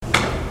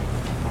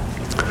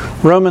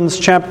Romans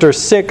chapter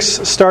 6,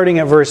 starting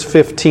at verse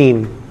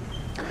 15.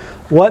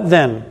 What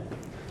then?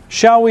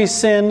 Shall we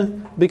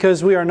sin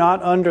because we are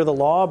not under the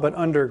law, but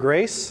under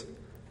grace?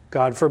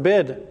 God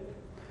forbid.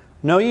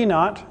 Know ye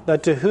not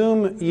that to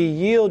whom ye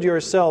yield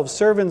yourselves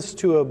servants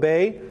to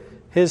obey,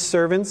 his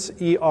servants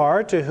ye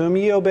are, to whom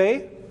ye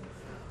obey?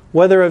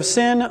 Whether of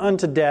sin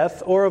unto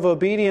death, or of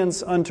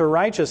obedience unto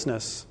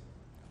righteousness.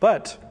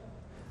 But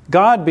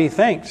God be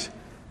thanked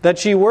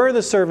that ye were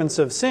the servants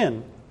of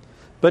sin,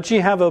 but ye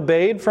have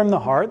obeyed from the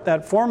heart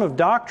that form of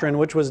doctrine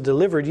which was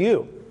delivered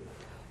you.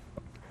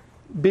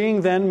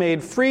 Being then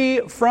made free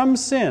from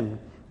sin,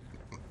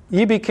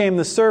 ye became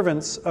the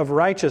servants of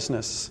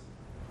righteousness.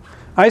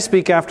 I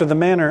speak after the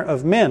manner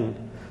of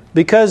men,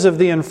 because of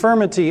the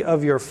infirmity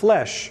of your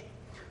flesh.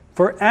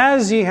 For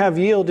as ye have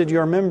yielded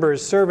your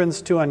members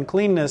servants to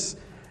uncleanness,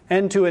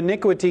 and to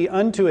iniquity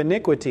unto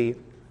iniquity,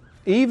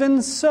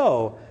 even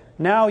so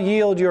now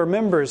yield your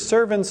members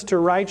servants to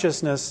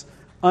righteousness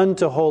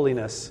unto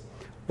holiness.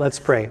 Let's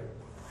pray.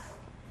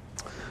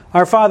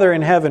 Our Father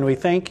in heaven, we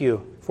thank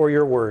you for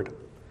your word.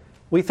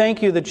 We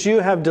thank you that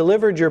you have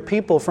delivered your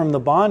people from the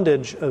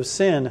bondage of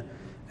sin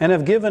and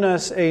have given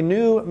us a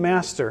new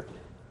master,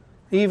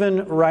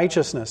 even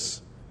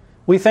righteousness.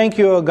 We thank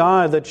you, O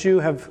God, that you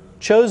have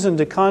chosen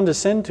to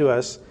condescend to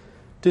us,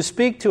 to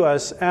speak to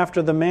us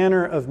after the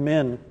manner of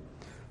men,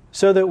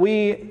 so that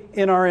we,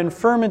 in our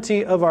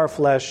infirmity of our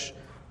flesh,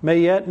 may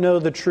yet know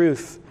the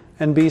truth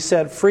and be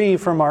set free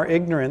from our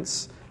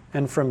ignorance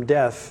and from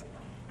death.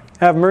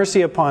 Have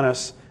mercy upon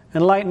us,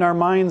 enlighten our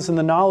minds in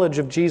the knowledge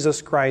of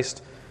Jesus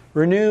Christ,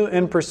 renew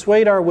and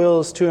persuade our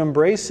wills to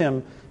embrace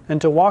Him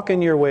and to walk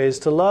in your ways,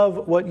 to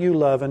love what you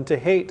love and to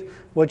hate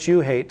what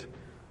you hate.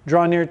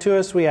 Draw near to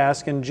us, we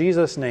ask, in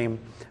Jesus' name.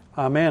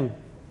 Amen.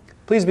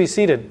 Please be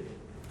seated.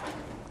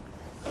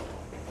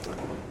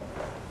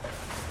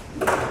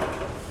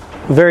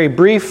 A very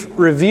brief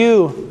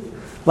review.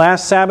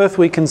 Last Sabbath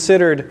we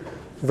considered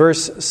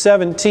verse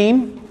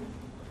 17.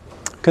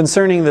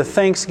 Concerning the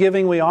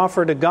thanksgiving we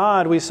offer to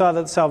God, we saw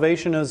that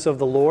salvation is of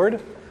the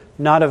Lord,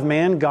 not of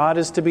man. God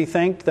is to be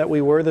thanked that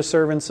we were the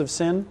servants of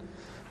sin,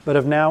 but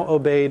have now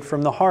obeyed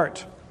from the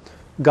heart.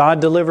 God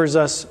delivers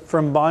us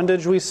from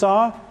bondage, we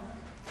saw.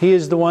 He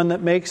is the one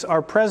that makes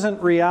our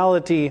present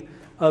reality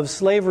of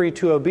slavery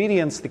to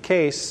obedience the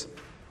case,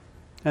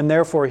 and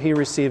therefore He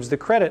receives the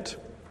credit.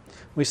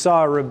 We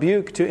saw a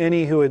rebuke to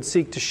any who would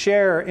seek to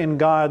share in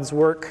God's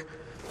work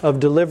of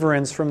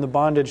deliverance from the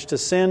bondage to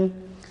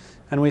sin.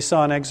 And we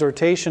saw an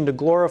exhortation to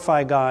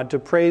glorify God, to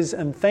praise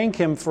and thank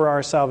Him for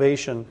our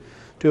salvation,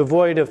 to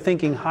avoid of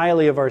thinking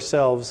highly of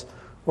ourselves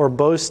or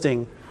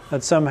boasting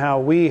that somehow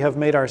we have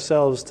made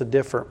ourselves to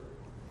differ.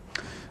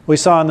 We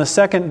saw in the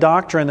second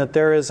doctrine that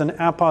there is an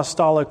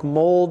apostolic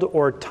mold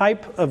or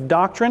type of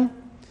doctrine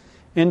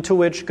into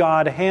which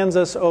God hands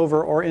us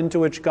over, or into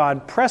which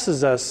God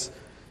presses us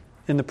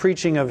in the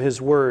preaching of His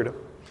Word.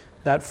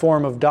 That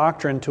form of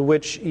doctrine to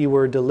which ye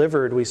were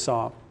delivered, we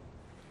saw.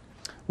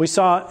 We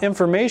saw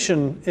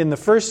information in the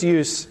first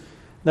use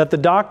that the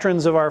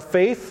doctrines of our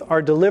faith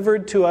are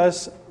delivered to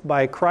us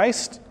by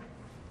Christ.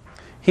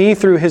 He,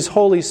 through His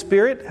Holy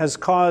Spirit, has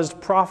caused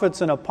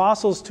prophets and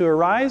apostles to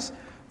arise,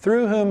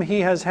 through whom He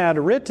has had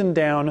written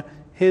down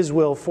His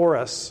will for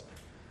us.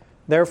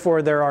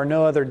 Therefore, there are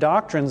no other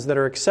doctrines that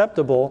are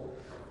acceptable,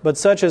 but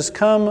such as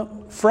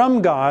come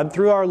from God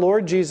through our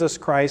Lord Jesus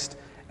Christ,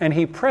 and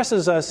He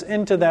presses us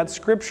into that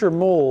Scripture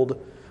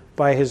mold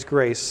by His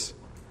grace.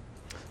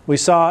 We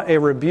saw a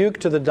rebuke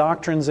to the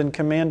doctrines and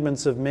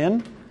commandments of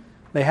men.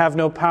 They have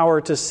no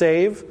power to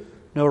save,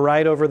 no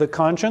right over the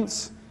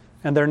conscience,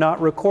 and they're not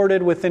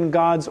recorded within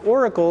God's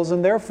oracles,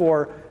 and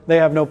therefore they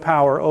have no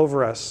power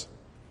over us.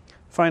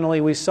 Finally,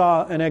 we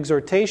saw an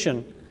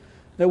exhortation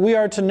that we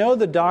are to know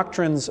the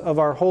doctrines of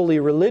our holy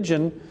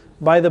religion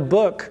by the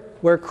book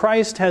where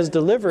Christ has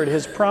delivered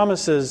His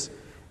promises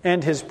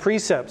and His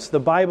precepts. The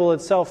Bible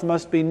itself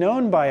must be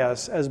known by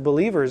us as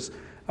believers.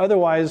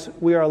 Otherwise,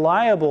 we are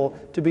liable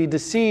to be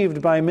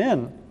deceived by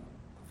men.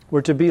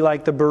 We're to be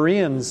like the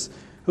Bereans,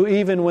 who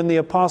even when the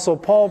Apostle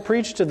Paul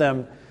preached to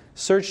them,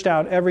 searched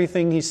out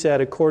everything he said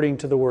according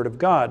to the Word of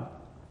God.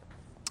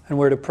 And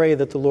we're to pray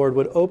that the Lord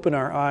would open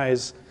our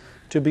eyes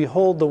to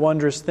behold the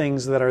wondrous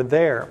things that are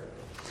there.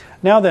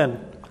 Now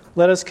then,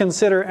 let us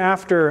consider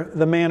after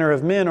the manner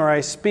of men, or I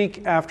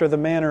speak after the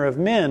manner of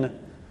men,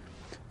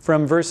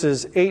 from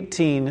verses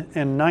 18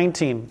 and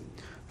 19.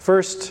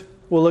 First,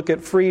 we'll look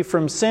at free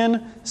from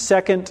sin.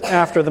 Second,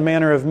 after the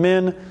manner of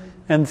men.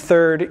 And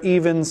third,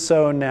 even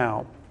so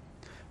now.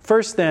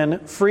 First then,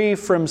 free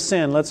from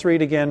sin. Let's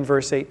read again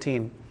verse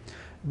 18.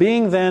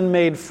 Being then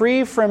made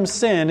free from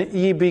sin,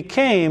 ye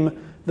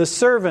became the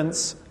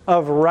servants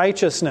of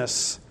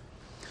righteousness.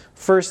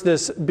 First,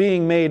 this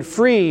being made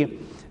free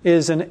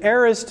is an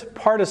aorist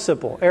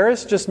participle.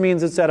 Aorist just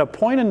means it's at a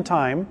point in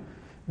time,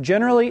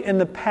 generally in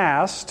the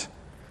past,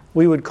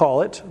 we would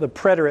call it the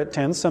preterite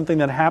tense, something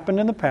that happened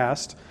in the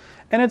past.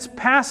 And it's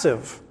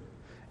passive.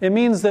 It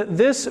means that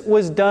this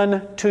was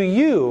done to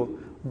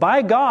you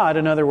by God,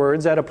 in other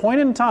words, at a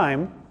point in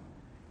time.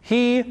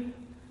 He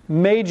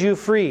made you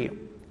free.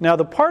 Now,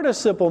 the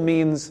participle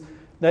means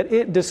that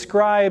it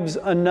describes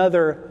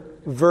another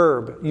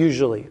verb,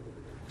 usually.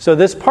 So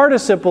this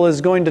participle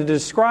is going to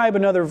describe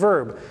another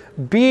verb.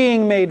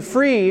 Being made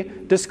free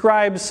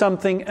describes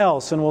something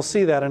else, and we'll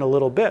see that in a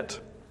little bit.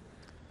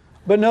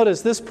 But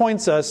notice, this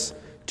points us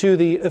to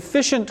the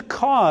efficient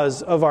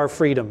cause of our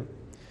freedom.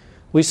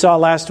 We saw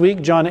last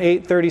week, John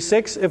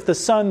 8:36, if the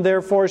Son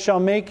therefore shall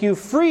make you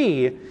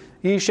free,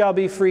 ye shall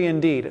be free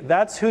indeed.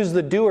 That's who's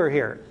the doer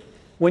here.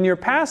 When you're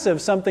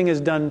passive, something is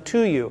done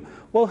to you.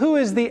 Well, who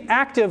is the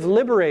active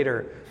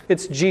liberator?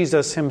 It's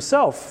Jesus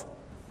himself.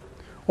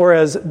 Or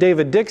as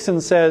David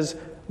Dixon says,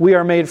 we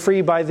are made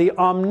free by the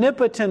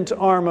omnipotent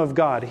arm of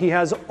God. He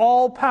has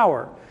all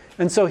power,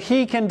 and so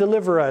He can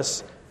deliver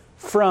us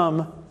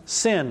from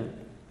sin.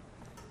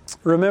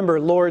 Remember,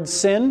 Lord,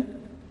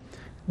 sin.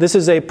 This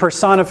is a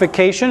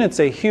personification. It's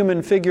a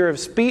human figure of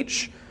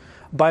speech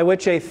by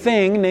which a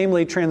thing,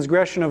 namely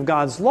transgression of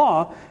God's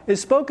law,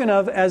 is spoken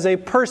of as a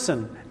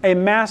person, a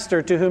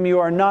master to whom you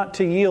are not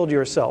to yield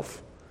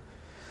yourself.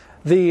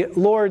 The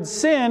Lord's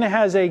sin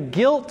has a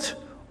guilt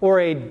or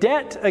a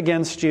debt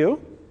against you,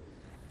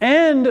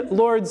 and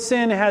Lord's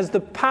sin has the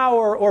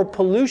power or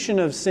pollution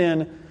of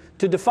sin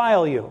to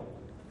defile you.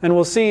 And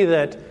we'll see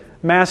that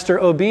master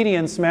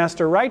obedience,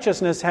 master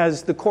righteousness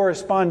has the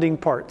corresponding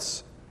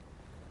parts.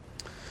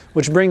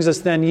 Which brings us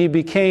then, ye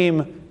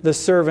became the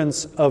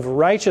servants of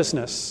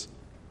righteousness.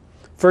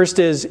 First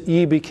is,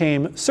 ye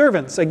became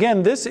servants.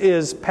 Again, this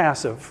is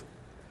passive.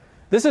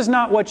 This is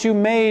not what you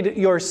made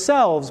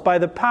yourselves by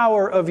the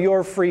power of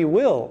your free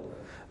will,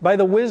 by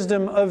the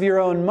wisdom of your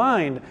own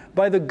mind,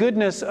 by the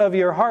goodness of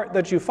your heart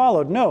that you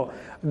followed. No,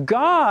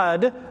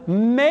 God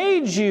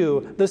made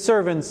you the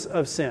servants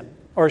of sin.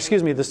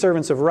 The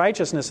servants of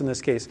righteousness in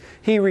this case.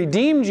 He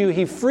redeemed you.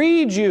 He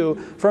freed you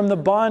from the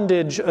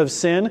bondage of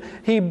sin.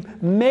 He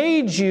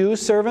made you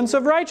servants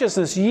of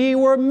righteousness. Ye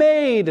were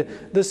made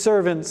the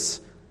servants,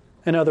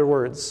 in other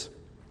words.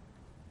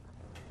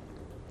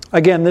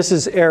 Again, this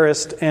is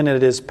aorist and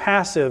it is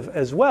passive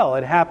as well.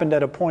 It happened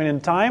at a point in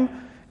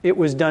time. It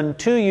was done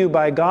to you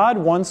by God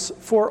once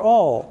for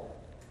all.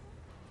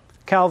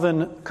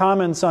 Calvin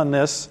comments on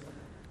this.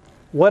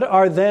 What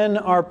are then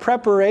our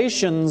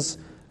preparations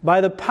by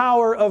the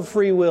power of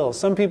free will?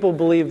 Some people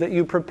believe that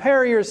you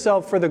prepare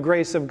yourself for the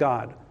grace of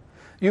God.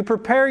 You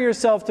prepare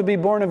yourself to be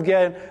born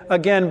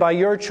again by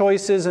your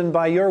choices and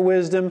by your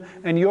wisdom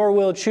and your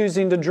will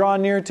choosing to draw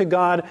near to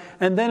God.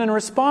 And then in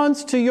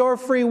response to your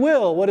free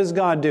will, what does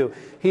God do?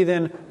 He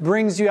then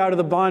brings you out of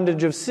the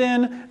bondage of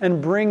sin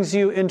and brings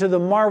you into the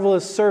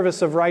marvelous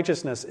service of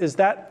righteousness. Is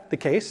that the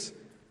case?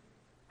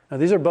 Now,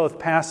 these are both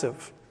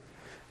passive.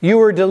 You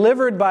were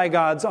delivered by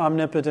God's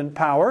omnipotent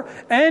power,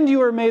 and you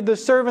were made the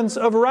servants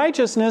of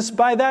righteousness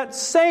by that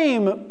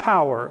same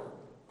power.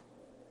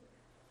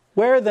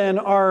 Where then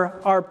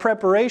are our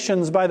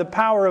preparations by the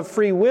power of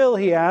free will,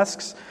 he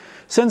asks,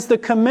 since the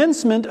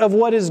commencement of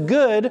what is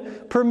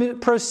good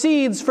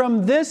proceeds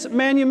from this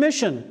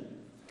manumission?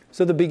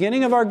 So the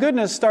beginning of our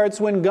goodness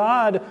starts when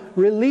God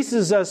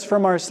releases us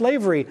from our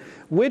slavery,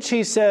 which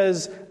he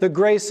says the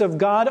grace of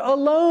God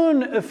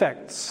alone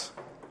effects.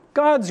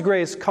 God's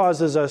grace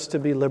causes us to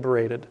be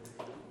liberated.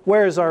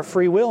 Where is our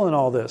free will in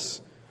all this?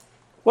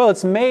 Well,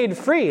 it's made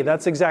free.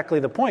 That's exactly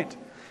the point.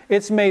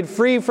 It's made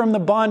free from the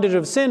bondage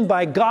of sin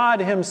by God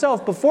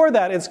himself. Before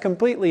that, it's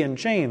completely in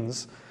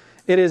chains.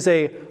 It is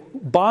a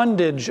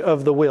bondage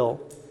of the will.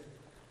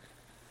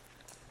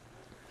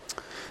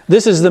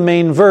 This is the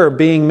main verb,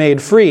 being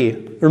made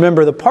free.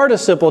 Remember, the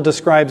participle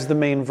describes the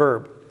main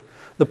verb.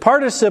 The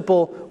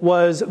participle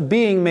was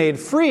being made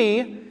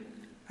free,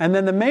 and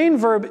then the main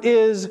verb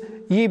is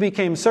ye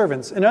became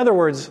servants. In other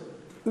words,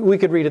 we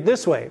could read it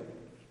this way.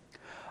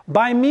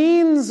 By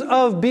means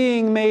of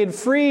being made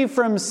free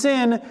from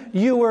sin,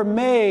 you were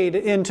made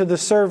into the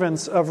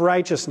servants of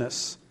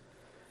righteousness.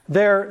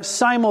 They're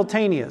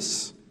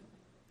simultaneous.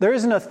 There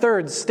isn't a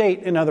third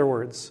state, in other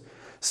words.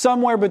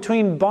 Somewhere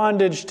between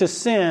bondage to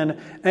sin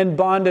and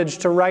bondage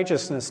to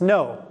righteousness.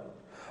 No.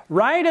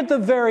 Right at the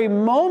very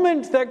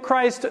moment that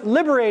Christ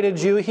liberated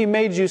you, he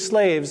made you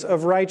slaves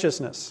of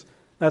righteousness.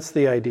 That's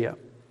the idea.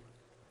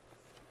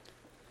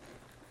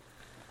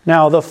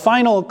 Now, the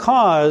final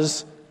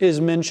cause is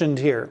mentioned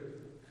here.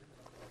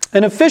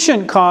 An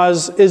efficient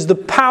cause is the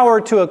power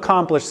to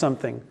accomplish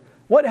something.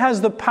 What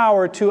has the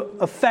power to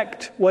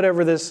affect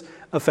whatever this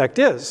effect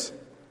is?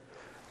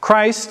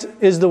 Christ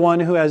is the one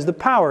who has the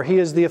power. He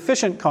is the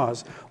efficient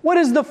cause. What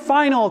is the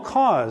final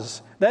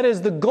cause? That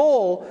is the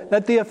goal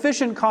that the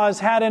efficient cause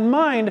had in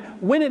mind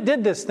when it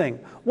did this thing.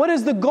 What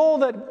is the goal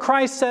that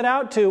Christ set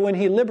out to when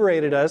he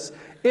liberated us?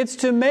 It's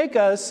to make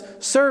us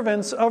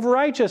servants of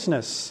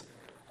righteousness.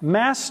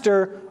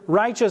 Master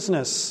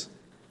righteousness.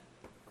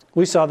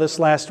 We saw this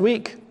last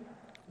week.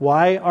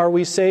 Why are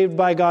we saved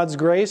by God's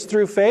grace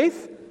through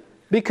faith?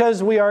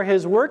 Because we are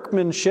his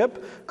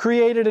workmanship,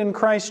 created in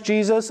Christ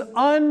Jesus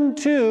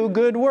unto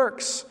good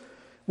works,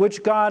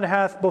 which God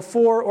hath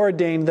before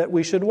ordained that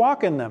we should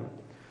walk in them.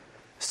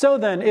 So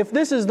then, if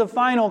this is the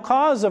final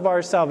cause of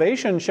our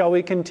salvation, shall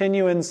we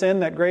continue in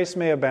sin that grace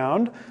may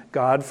abound?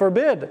 God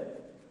forbid.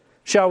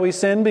 Shall we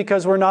sin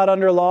because we're not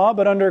under law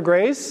but under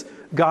grace?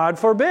 God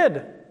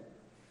forbid.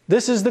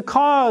 This is the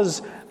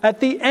cause. At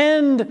the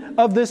end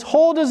of this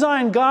whole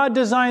design, God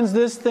designs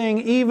this thing,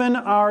 even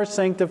our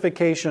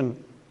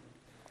sanctification.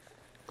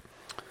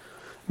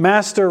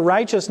 Master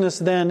righteousness,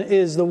 then,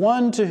 is the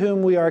one to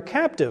whom we are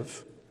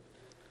captive.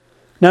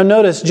 Now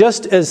notice,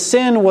 just as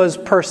sin was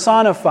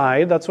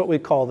personified, that's what we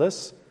call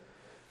this,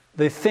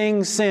 the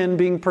thing sin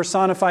being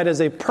personified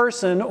as a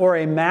person or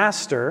a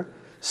master,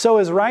 so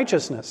is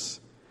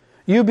righteousness.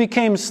 You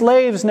became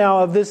slaves now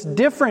of this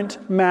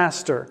different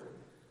master.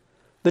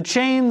 The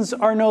chains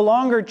are no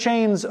longer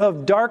chains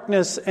of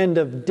darkness and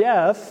of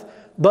death,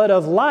 but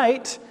of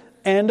light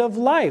and of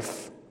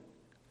life.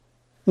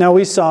 Now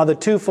we saw the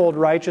twofold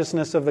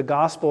righteousness of the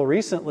gospel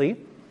recently.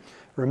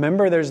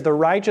 Remember, there's the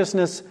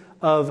righteousness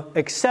of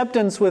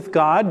acceptance with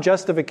God,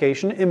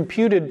 justification,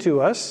 imputed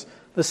to us,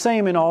 the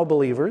same in all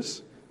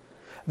believers.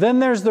 Then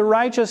there's the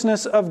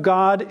righteousness of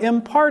God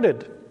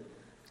imparted.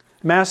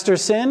 Master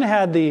sin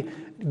had the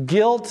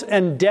guilt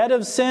and debt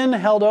of sin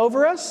held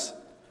over us.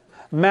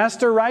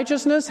 Master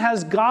righteousness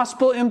has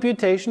gospel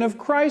imputation of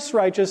Christ's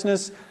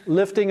righteousness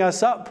lifting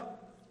us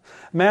up.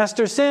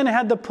 Master sin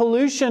had the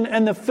pollution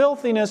and the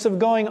filthiness of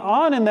going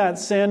on in that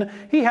sin.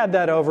 He had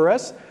that over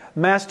us.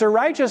 Master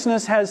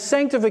righteousness has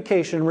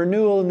sanctification,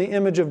 renewal in the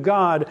image of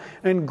God,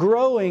 and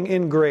growing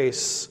in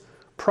grace,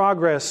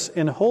 progress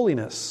in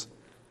holiness.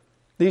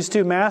 These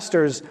two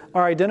masters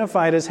are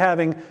identified as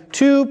having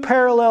two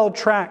parallel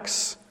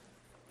tracks,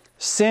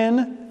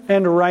 sin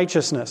and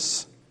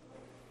righteousness.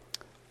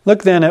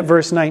 Look then at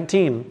verse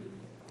 19.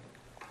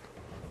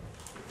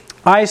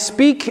 I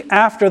speak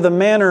after the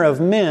manner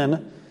of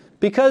men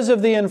because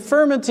of the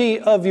infirmity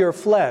of your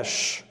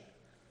flesh.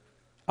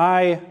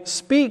 I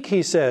speak,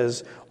 he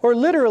says, or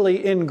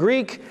literally in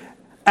Greek,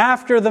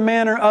 after the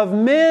manner of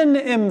men,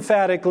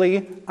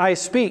 emphatically, I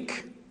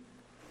speak.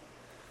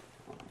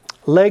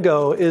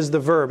 Lego is the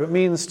verb. It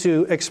means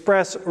to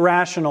express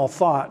rational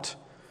thought.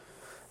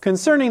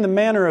 Concerning the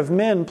manner of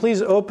men,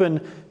 please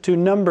open to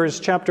Numbers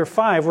chapter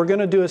 5. We're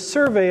going to do a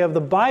survey of the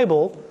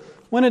Bible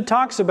when it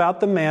talks about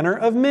the manner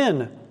of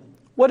men.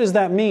 What does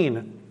that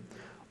mean?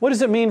 What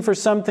does it mean for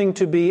something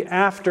to be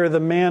after the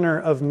manner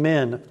of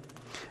men?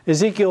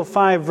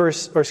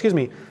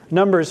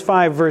 Numbers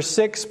 5, verse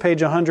 6,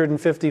 page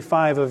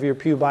 155 of your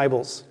pew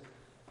Bibles.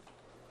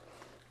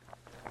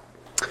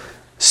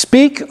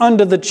 Speak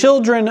unto the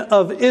children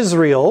of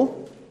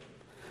Israel,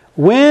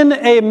 when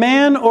a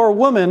man or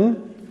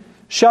woman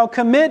shall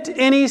commit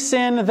any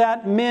sin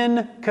that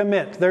men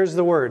commit. There's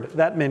the word,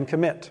 that men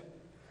commit.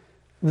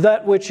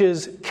 That which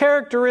is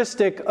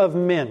characteristic of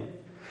men.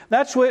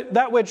 That's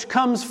that which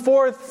comes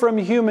forth from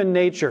human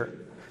nature.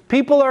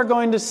 People are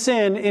going to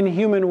sin in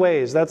human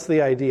ways. That's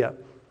the idea.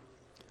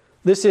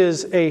 This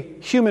is a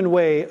human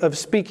way of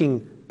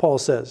speaking, Paul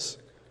says.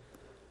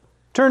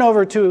 Turn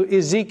over to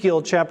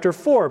Ezekiel chapter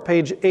 4,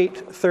 page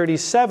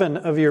 837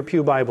 of your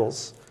pew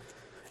Bibles.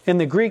 In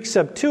the Greek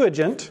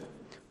Septuagint,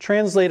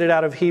 translated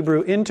out of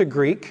Hebrew into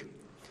Greek,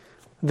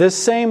 this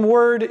same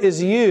word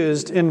is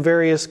used in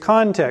various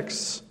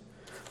contexts.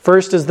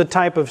 First is the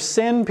type of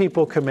sin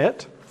people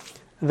commit,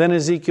 then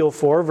Ezekiel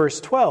 4,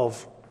 verse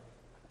 12.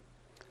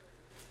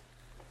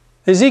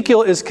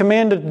 Ezekiel is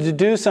commanded to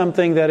do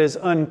something that is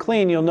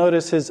unclean. You'll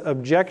notice his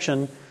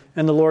objection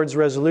in the Lord's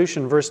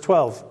resolution, verse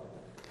 12.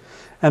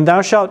 And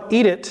thou shalt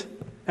eat it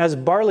as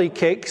barley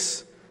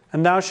cakes,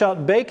 and thou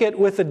shalt bake it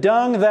with the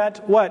dung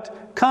that,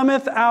 what?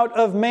 Cometh out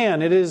of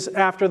man. It is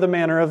after the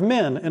manner of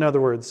men, in other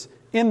words,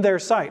 in their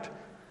sight.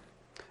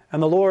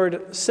 And the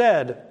Lord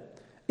said,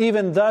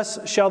 even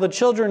thus shall the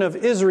children of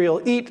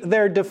Israel eat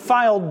their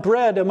defiled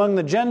bread among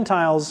the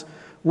Gentiles,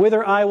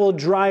 whither I will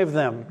drive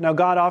them. Now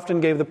God often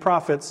gave the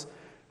prophets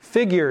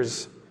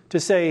figures to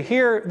say,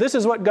 here, this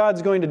is what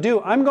God's going to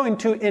do. I'm going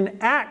to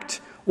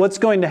enact what's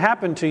going to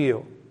happen to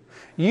you.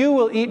 You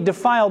will eat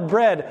defiled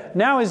bread.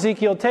 Now,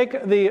 Ezekiel,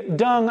 take the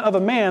dung of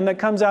a man that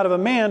comes out of a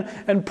man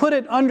and put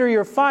it under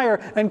your fire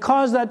and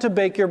cause that to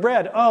bake your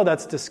bread. Oh,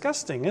 that's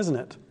disgusting, isn't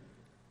it?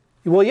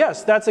 Well,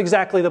 yes, that's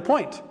exactly the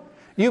point.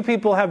 You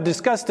people have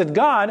disgusted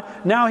God.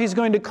 Now He's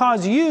going to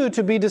cause you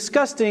to be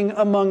disgusting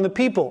among the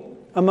people,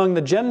 among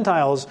the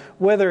Gentiles,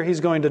 whither He's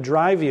going to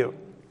drive you.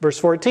 Verse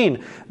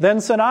 14,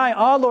 then said I,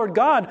 Ah, Lord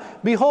God,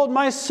 behold,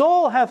 my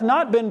soul hath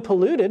not been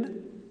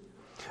polluted.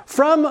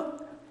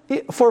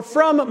 For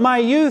from my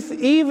youth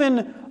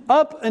even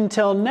up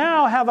until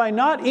now have I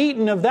not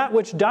eaten of that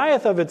which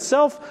dieth of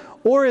itself,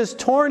 or is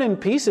torn in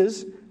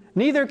pieces,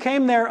 neither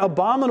came there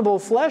abominable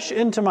flesh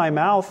into my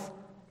mouth.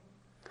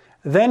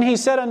 Then he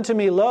said unto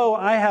me, Lo,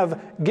 I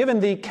have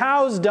given thee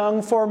cow's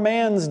dung for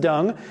man's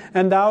dung,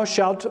 and thou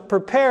shalt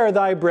prepare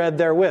thy bread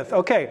therewith.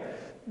 Okay,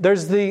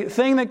 there's the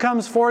thing that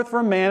comes forth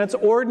from man. It's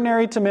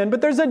ordinary to men,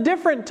 but there's a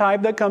different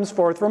type that comes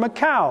forth from a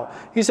cow.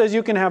 He says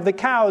you can have the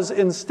cows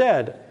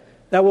instead.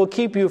 That will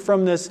keep you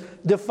from this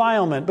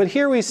defilement. But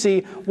here we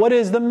see what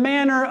is the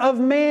manner of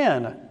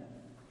man.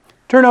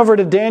 Turn over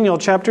to Daniel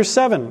chapter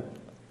 7,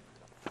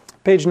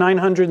 page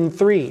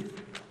 903.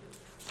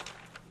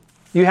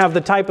 You have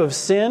the type of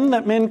sin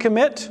that men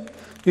commit.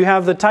 You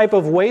have the type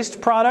of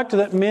waste product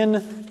that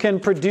men can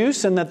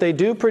produce and that they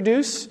do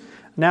produce.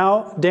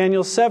 Now,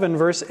 Daniel 7,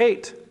 verse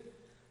 8.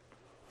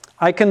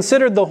 I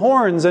considered the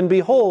horns, and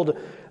behold,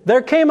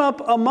 there came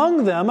up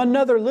among them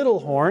another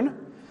little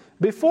horn,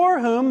 before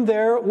whom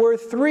there were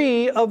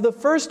 3 of the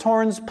first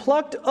horns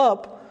plucked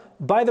up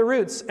by the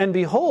roots. And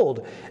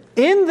behold,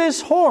 in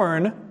this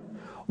horn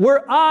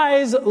were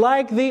eyes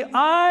like the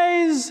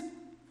eyes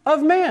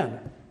of man.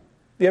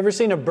 You ever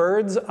seen a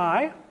bird's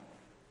eye?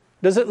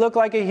 Does it look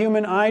like a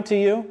human eye to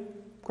you?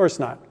 Of course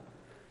not.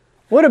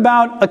 What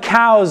about a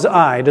cow's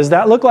eye? Does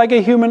that look like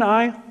a human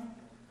eye?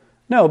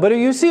 No, but if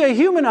you see a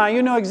human eye,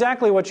 you know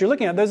exactly what you're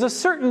looking at. There's a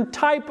certain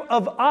type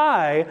of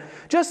eye,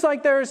 just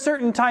like there are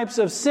certain types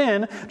of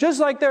sin, just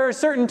like there are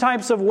certain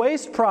types of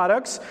waste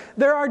products,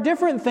 there are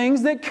different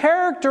things that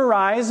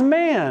characterize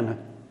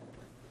man.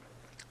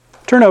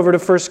 Turn over to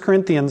 1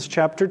 Corinthians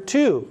chapter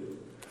 2,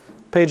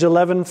 page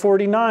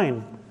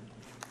 1149.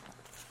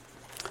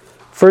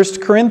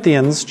 1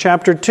 Corinthians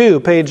chapter 2,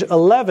 page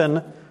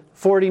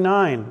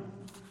 1149.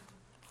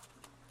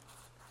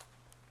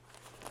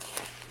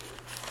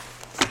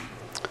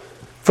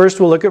 First,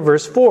 we'll look at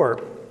verse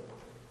 4.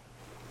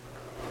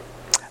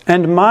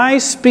 And my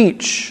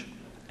speech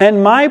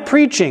and my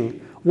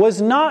preaching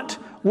was not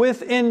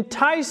with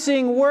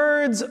enticing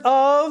words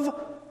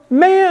of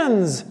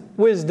man's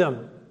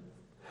wisdom.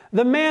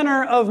 The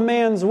manner of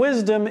man's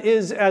wisdom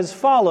is as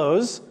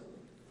follows.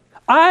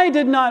 I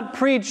did not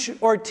preach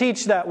or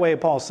teach that way,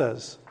 Paul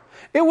says.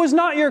 It was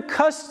not your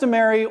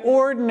customary,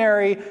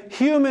 ordinary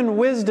human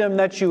wisdom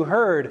that you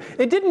heard.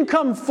 It didn't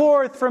come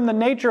forth from the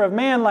nature of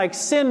man like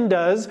sin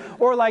does,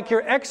 or like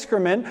your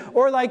excrement,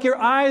 or like your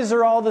eyes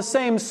are all the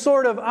same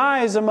sort of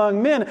eyes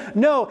among men.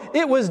 No,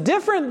 it was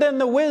different than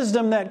the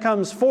wisdom that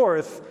comes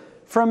forth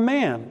from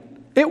man.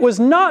 It was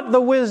not the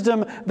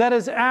wisdom that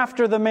is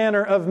after the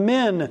manner of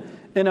men,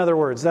 in other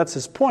words. That's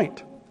his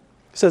point.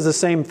 He says the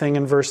same thing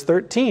in verse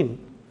 13.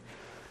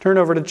 Turn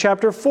over to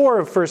chapter 4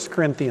 of 1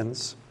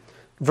 Corinthians.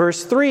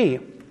 Verse 3.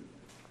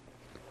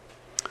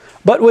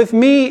 But with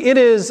me it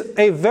is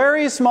a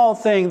very small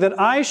thing that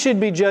I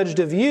should be judged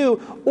of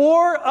you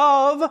or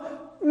of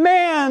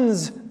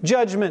man's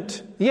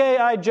judgment. Yea,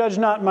 I judge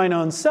not mine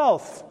own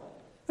self.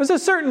 There's a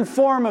certain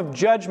form of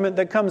judgment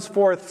that comes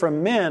forth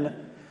from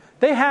men.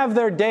 They have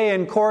their day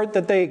in court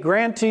that they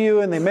grant to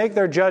you and they make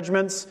their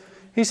judgments.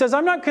 He says,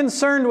 I'm not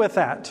concerned with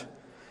that.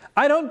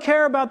 I don't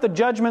care about the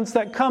judgments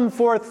that come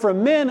forth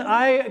from men.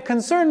 I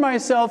concern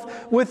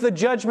myself with the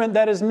judgment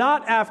that is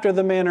not after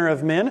the manner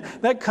of men,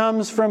 that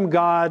comes from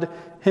God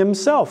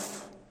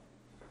Himself.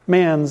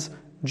 Man's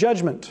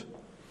judgment.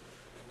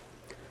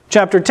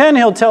 Chapter 10,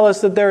 he'll tell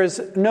us that there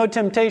is no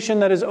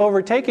temptation that has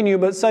overtaken you,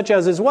 but such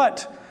as is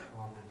what?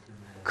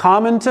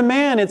 Common to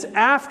man. It's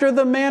after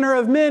the manner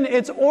of men.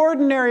 It's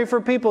ordinary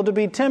for people to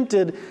be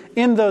tempted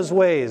in those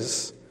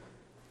ways.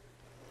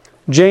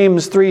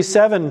 James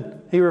 3:7,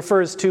 he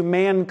refers to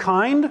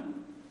mankind.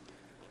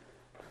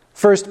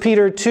 1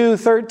 Peter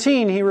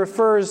 2:13, he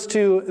refers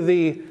to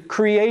the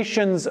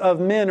creations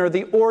of men or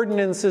the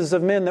ordinances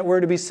of men that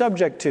we're to be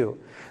subject to.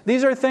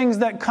 These are things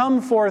that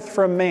come forth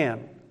from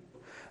man.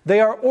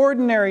 They are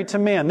ordinary to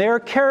man. They are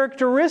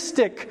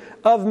characteristic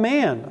of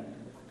man.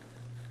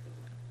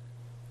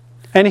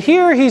 And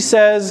here he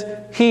says,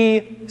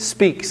 he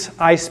speaks.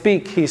 I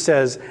speak, he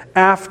says,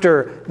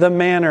 after the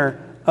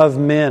manner of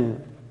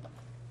men.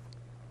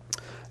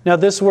 Now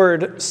this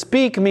word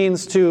speak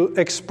means to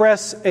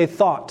express a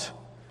thought.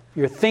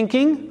 Your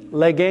thinking,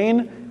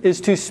 legein, is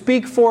to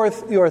speak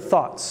forth your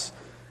thoughts.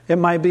 It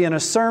might be in a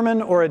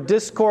sermon or a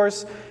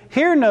discourse.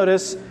 Here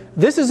notice,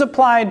 this is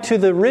applied to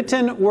the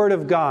written Word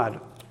of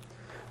God.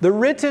 The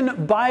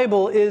written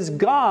Bible is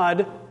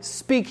God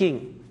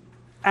speaking.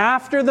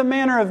 After the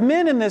manner of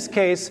men in this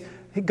case,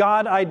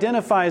 God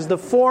identifies the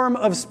form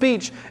of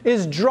speech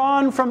is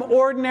drawn from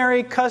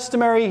ordinary,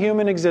 customary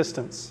human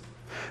existence.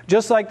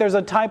 Just like there's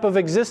a type of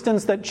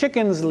existence that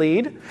chickens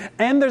lead,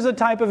 and there's a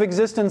type of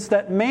existence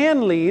that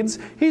man leads,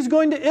 he's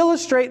going to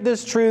illustrate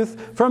this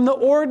truth from the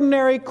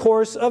ordinary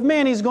course of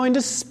man. He's going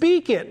to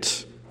speak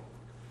it.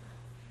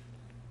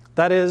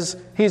 That is,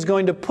 he's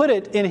going to put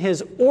it in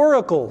his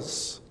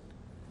oracles.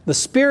 The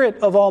Spirit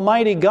of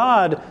Almighty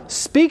God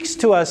speaks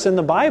to us in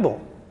the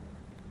Bible.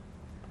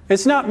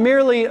 It's not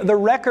merely the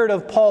record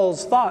of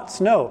Paul's thoughts.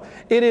 No,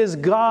 it is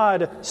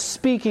God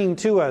speaking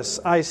to us.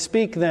 I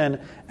speak then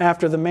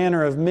after the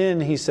manner of men,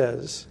 he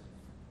says.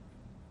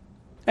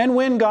 And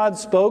when God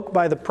spoke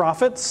by the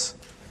prophets,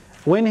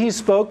 when he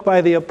spoke by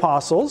the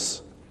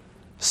apostles,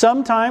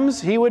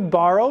 sometimes he would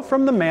borrow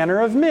from the manner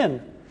of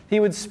men.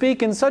 He would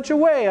speak in such a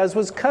way as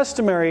was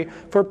customary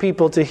for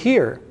people to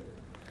hear.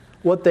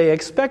 What they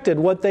expected,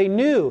 what they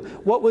knew,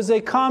 what was a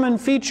common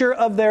feature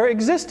of their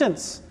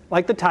existence.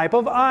 Like the type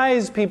of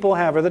eyes people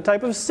have, or the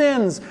type of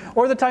sins,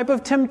 or the type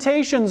of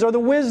temptations, or the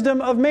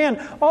wisdom of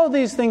man. All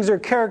these things are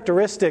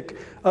characteristic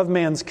of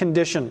man's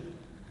condition.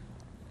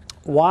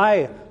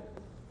 Why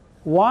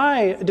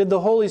Why did the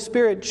Holy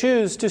Spirit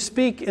choose to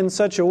speak in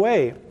such a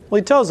way?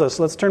 Well, he tells us.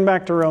 Let's turn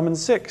back to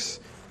Romans 6.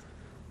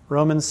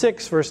 Romans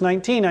 6, verse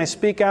 19, I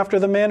speak after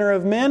the manner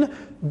of men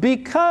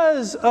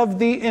because of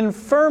the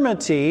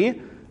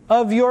infirmity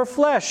of your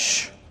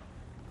flesh.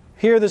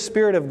 Here the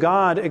Spirit of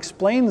God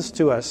explains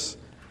to us,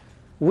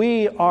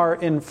 we are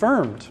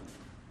infirmed.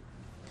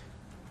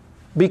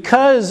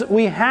 Because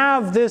we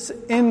have this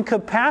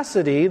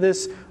incapacity,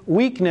 this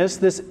weakness,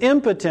 this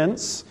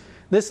impotence,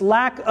 this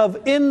lack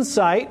of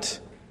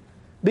insight,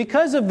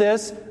 because of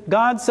this,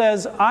 God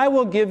says, I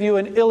will give you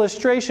an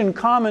illustration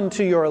common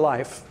to your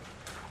life.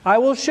 I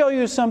will show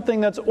you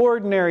something that's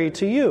ordinary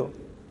to you.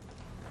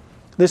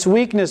 This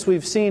weakness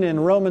we've seen in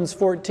Romans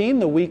 14,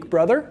 the weak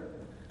brother,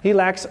 he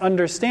lacks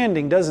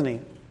understanding, doesn't he?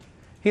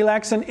 He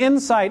lacks an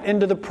insight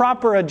into the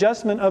proper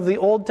adjustment of the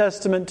Old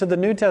Testament to the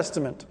New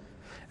Testament.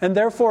 And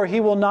therefore, he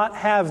will not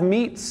have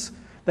meats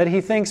that he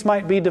thinks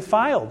might be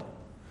defiled.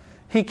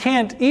 He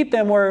can't eat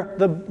them where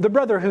the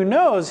brother who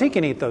knows, he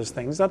can eat those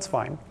things. That's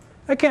fine.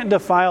 I can't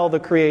defile the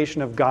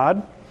creation of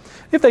God.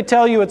 If they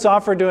tell you it's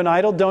offered to an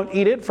idol, don't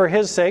eat it for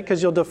his sake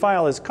because you'll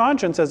defile his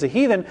conscience as a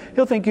heathen.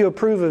 He'll think you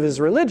approve of his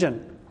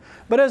religion.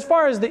 But as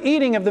far as the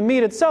eating of the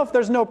meat itself,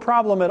 there's no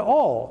problem at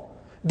all.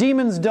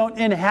 Demons don't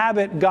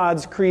inhabit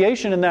God's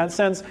creation in that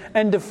sense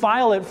and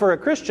defile it for a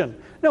Christian.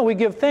 No, we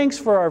give thanks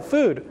for our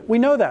food. We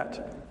know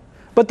that.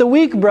 But the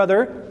weak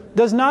brother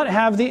does not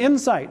have the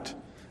insight.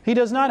 He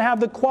does not have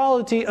the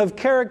quality of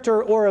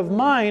character or of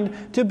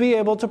mind to be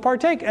able to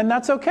partake. And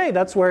that's okay.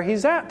 That's where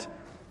he's at.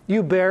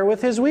 You bear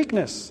with his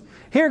weakness.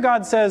 Here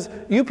God says,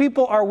 you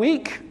people are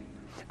weak.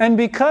 And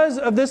because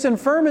of this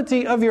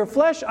infirmity of your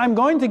flesh, I'm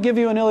going to give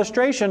you an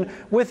illustration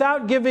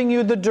without giving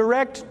you the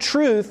direct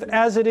truth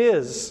as it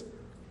is.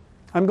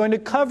 I'm going to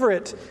cover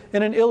it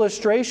in an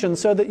illustration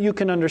so that you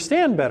can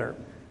understand better.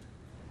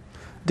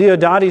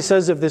 Diodati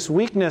says of this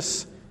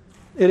weakness,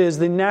 it is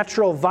the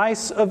natural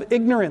vice of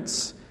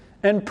ignorance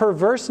and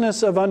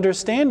perverseness of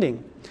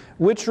understanding,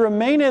 which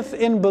remaineth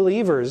in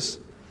believers,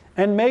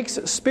 and makes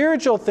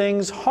spiritual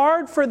things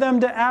hard for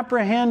them to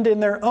apprehend in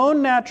their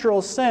own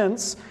natural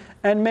sense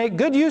and make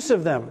good use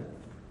of them.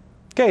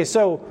 Okay,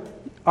 so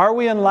are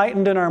we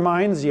enlightened in our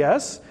minds?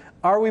 Yes.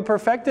 Are we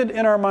perfected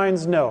in our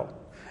minds? No.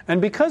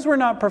 And because we're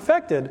not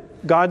perfected,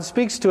 God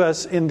speaks to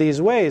us in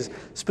these ways.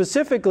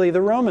 Specifically,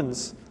 the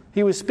Romans.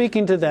 He was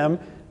speaking to them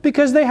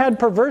because they had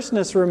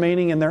perverseness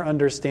remaining in their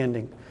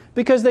understanding.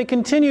 Because they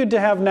continued to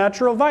have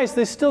natural vice.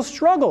 They still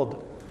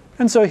struggled.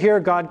 And so here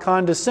God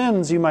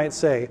condescends, you might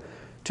say,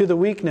 to the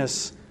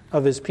weakness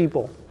of his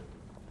people.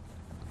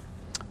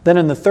 Then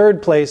in the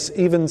third place,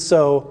 even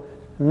so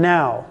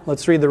now.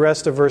 Let's read the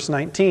rest of verse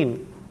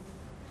 19.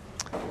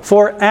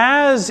 For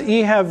as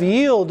ye have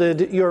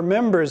yielded your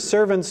members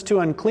servants to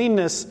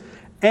uncleanness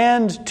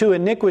and to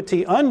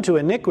iniquity unto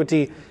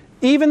iniquity,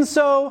 even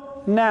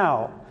so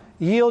now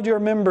yield your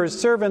members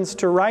servants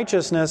to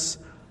righteousness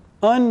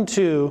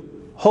unto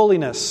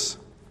holiness.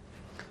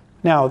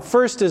 Now,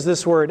 first is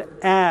this word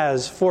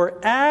as. For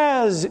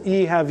as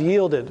ye have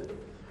yielded.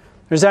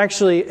 There's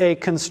actually a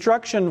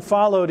construction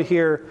followed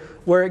here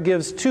where it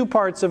gives two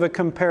parts of a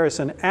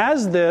comparison.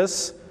 As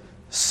this,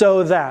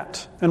 so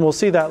that. And we'll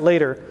see that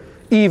later.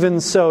 Even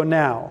so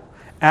now.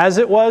 As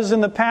it was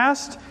in the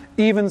past,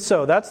 even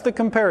so. That's the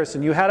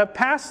comparison. You had a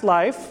past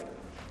life,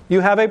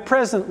 you have a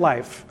present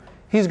life.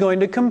 He's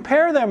going to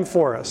compare them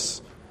for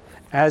us.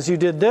 As you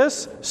did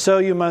this, so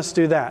you must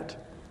do that.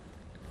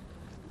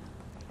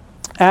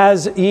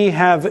 As ye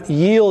have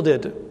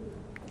yielded.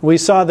 We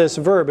saw this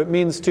verb. It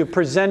means to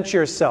present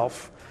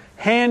yourself.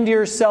 Hand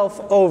yourself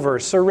over.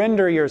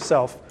 Surrender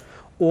yourself.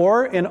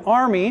 Or in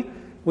army,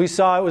 we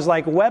saw it was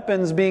like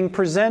weapons being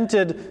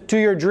presented to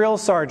your drill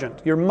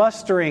sergeant. You're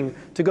mustering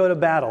to go to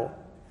battle.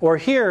 Or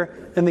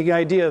here, in the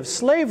idea of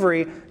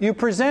slavery, you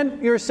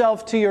present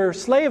yourself to your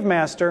slave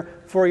master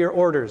for your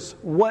orders.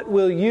 What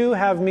will you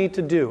have me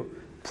to do?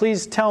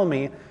 Please tell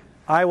me.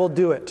 I will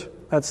do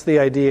it. That's the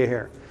idea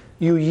here.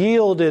 You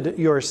yielded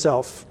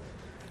yourself.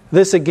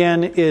 This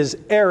again is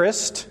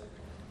aorist,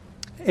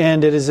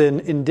 and it is an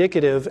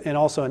indicative and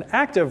also an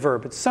active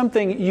verb. It's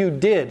something you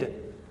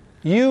did.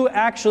 You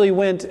actually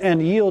went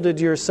and yielded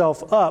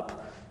yourself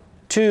up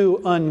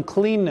to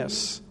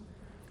uncleanness.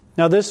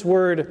 Now this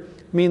word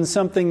means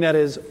something that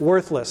is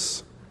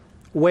worthless,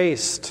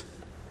 waste.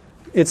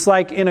 It's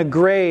like in a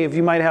grave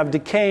you might have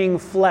decaying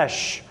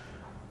flesh.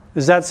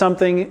 Is that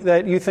something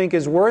that you think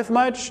is worth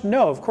much?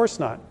 No, of course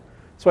not.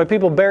 That's why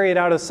people bury it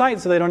out of sight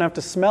so they don't have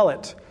to smell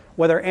it.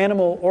 Whether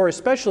animal or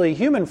especially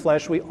human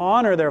flesh, we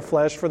honor their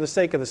flesh for the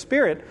sake of the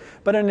spirit.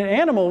 But in an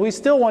animal, we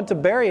still want to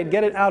bury it,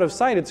 get it out of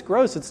sight. It's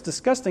gross, it's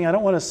disgusting. I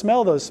don't want to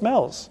smell those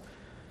smells.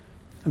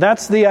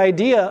 That's the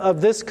idea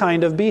of this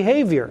kind of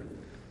behavior.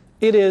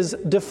 It is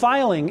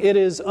defiling, it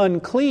is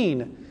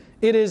unclean,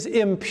 it is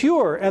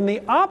impure. And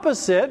the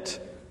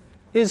opposite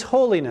is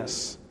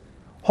holiness.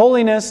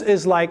 Holiness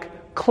is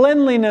like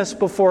cleanliness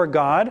before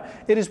God.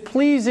 It is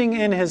pleasing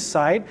in His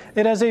sight.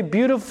 It has a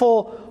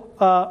beautiful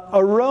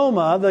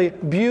aroma, the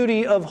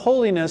beauty of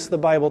holiness the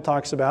Bible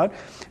talks about.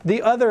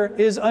 The other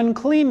is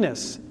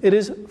uncleanness. It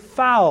is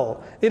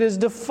foul. It is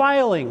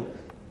defiling.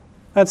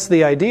 That's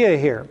the idea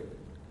here.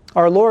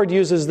 Our Lord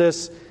uses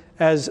this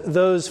as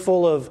those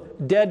full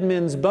of dead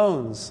men's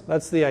bones.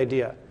 That's the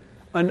idea.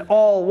 And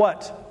all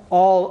what?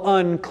 All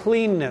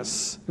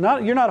uncleanness.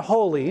 You're not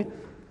holy.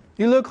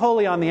 You look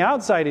holy on the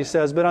outside, he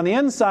says, but on the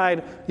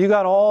inside, you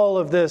got all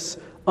of this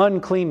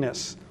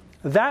uncleanness.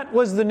 That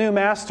was the new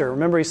master.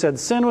 Remember he said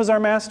sin was our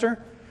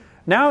master?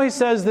 Now he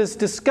says this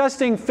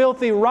disgusting,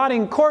 filthy,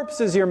 rotting corpse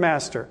is your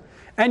master.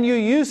 And you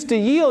used to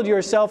yield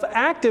yourself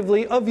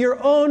actively of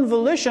your own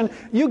volition.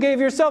 You gave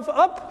yourself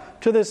up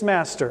to this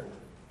master.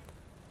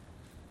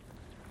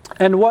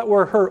 And what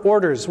were her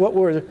orders? What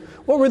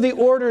were the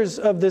orders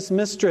of this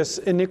mistress?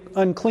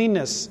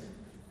 Uncleanness.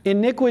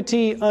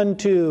 Iniquity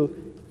unto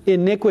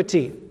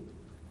iniquity.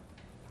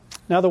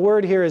 Now the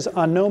word here is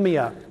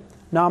anomia.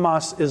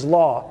 Nomos is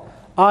law.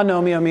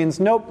 Anomia means,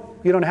 nope,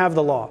 you don't have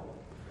the law.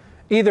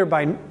 Either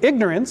by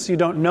ignorance, you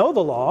don't know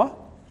the law,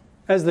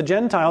 as the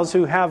Gentiles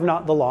who have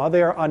not the law,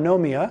 they are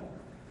anomia.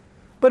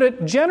 But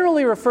it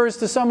generally refers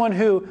to someone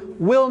who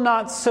will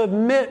not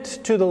submit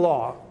to the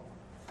law.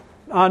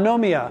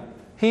 Anomia.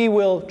 He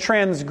will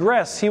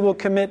transgress. He will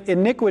commit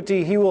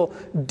iniquity. He will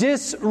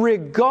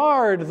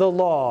disregard the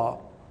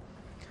law.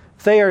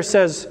 Thayer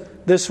says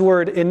this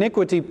word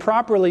iniquity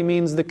properly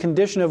means the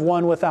condition of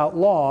one without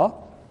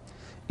law,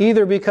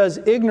 either because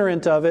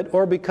ignorant of it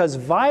or because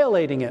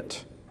violating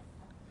it.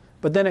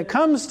 But then it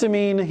comes to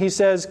mean, he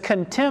says,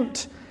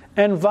 contempt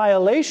and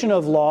violation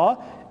of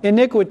law,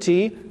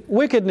 iniquity,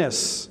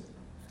 wickedness.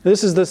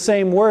 This is the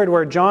same word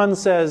where John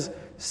says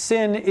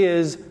sin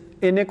is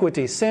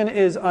iniquity. Sin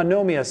is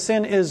anomia.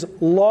 Sin is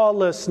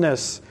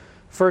lawlessness.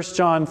 1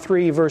 John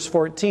 3, verse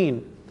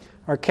 14.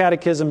 Our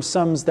catechism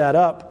sums that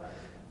up.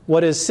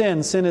 What is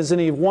sin? Sin is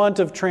any want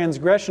of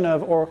transgression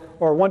of or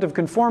want of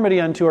conformity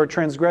unto or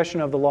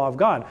transgression of the law of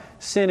God.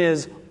 Sin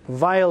is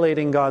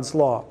violating God's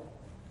law.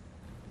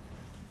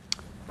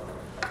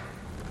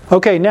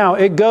 Okay, now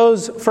it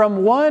goes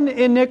from one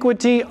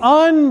iniquity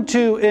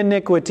unto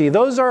iniquity.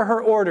 Those are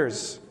her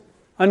orders.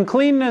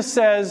 Uncleanness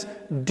says,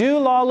 do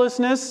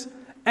lawlessness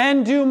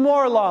and do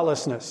more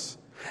lawlessness.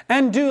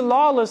 And do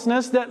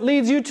lawlessness that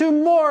leads you to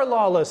more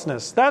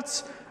lawlessness.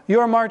 That's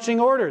your marching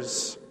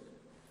orders.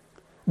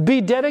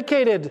 Be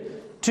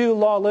dedicated to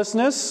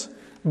lawlessness.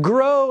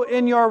 Grow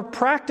in your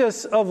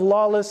practice of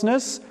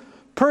lawlessness.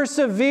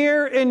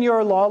 Persevere in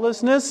your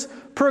lawlessness.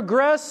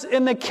 Progress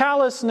in the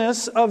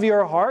callousness of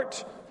your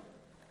heart.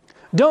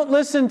 Don't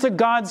listen to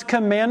God's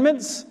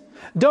commandments.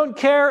 Don't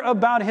care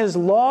about His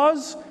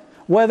laws,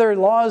 whether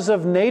laws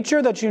of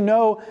nature that you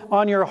know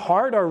on your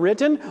heart are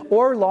written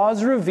or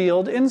laws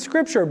revealed in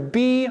Scripture.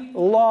 Be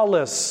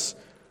lawless.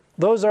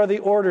 Those are the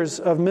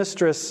orders of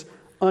mistress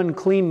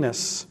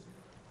uncleanness.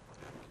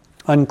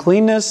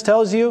 Uncleanness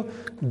tells you,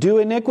 do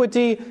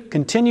iniquity,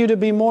 continue to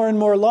be more and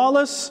more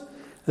lawless.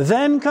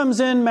 Then comes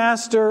in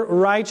master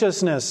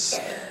righteousness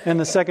in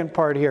the second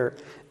part here.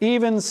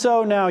 Even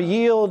so now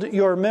yield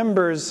your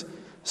members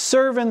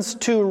servants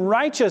to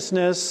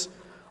righteousness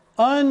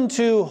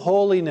unto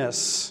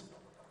holiness.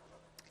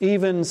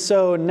 Even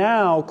so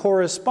now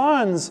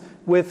corresponds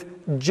with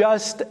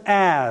just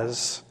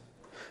as.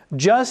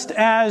 Just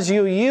as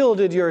you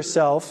yielded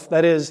yourself,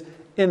 that is,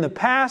 in the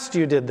past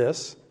you did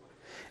this,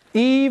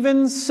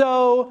 even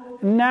so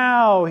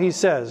now, he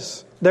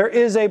says, there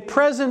is a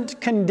present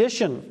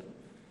condition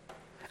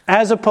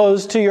as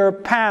opposed to your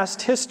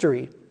past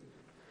history.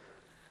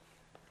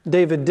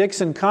 David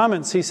Dixon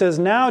comments, he says,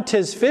 now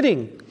 'tis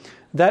fitting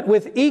that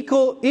with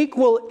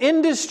equal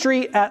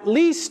industry at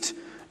least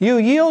you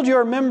yield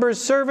your members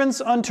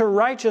servants unto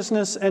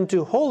righteousness and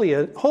to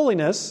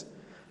holiness,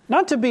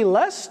 not to be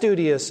less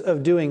studious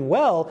of doing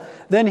well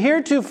than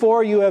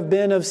heretofore you have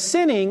been of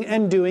sinning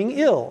and doing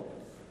ill.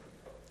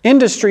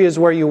 Industry is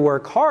where you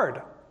work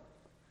hard.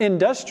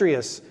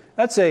 Industrious.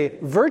 That's a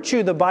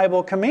virtue the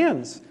Bible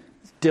commands.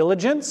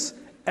 Diligence,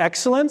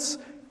 excellence,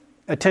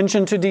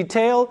 attention to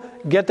detail,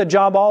 get the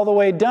job all the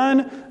way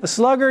done. A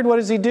sluggard, what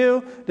does he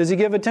do? Does he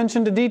give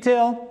attention to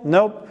detail?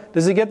 Nope.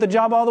 Does he get the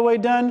job all the way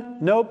done?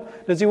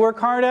 Nope. Does he work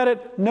hard at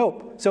it?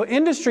 Nope. So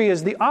industry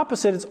is the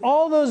opposite. It's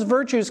all those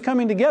virtues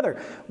coming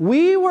together.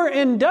 We were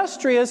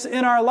industrious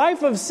in our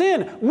life of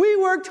sin. We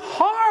worked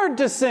hard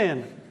to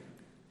sin.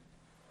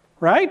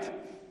 Right?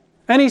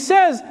 And he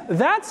says,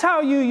 that's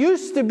how you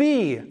used to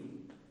be.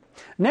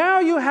 Now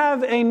you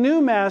have a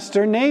new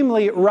master,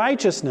 namely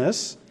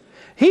righteousness.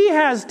 He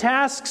has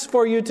tasks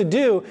for you to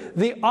do,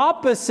 the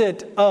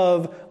opposite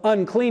of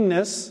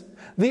uncleanness,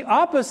 the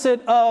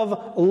opposite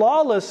of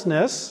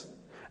lawlessness.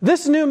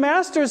 This new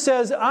master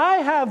says, I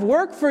have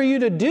work for you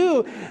to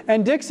do.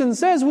 And Dixon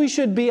says we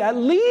should be at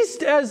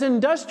least as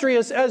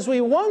industrious as we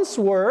once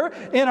were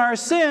in our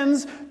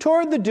sins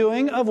toward the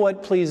doing of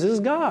what pleases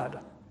God.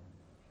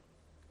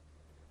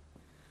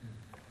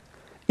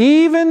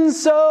 Even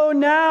so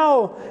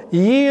now,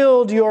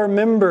 yield your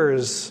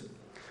members.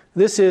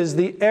 This is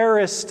the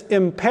aorist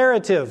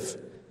imperative.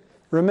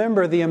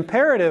 Remember, the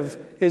imperative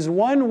is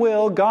one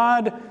will,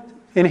 God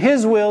in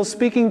His will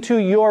speaking to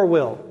your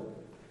will.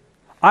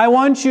 I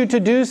want you to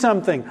do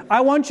something.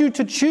 I want you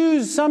to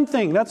choose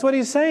something. That's what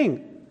He's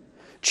saying.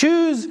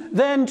 Choose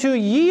then to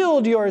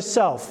yield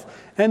yourself.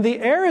 And the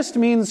aorist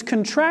means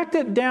contract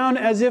it down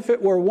as if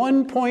it were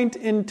one point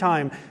in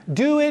time.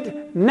 Do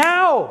it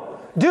now.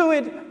 Do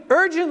it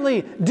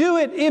urgently. Do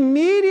it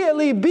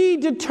immediately. Be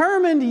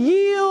determined.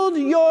 Yield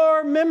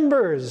your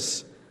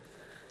members.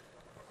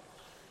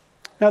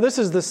 Now, this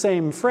is the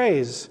same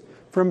phrase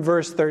from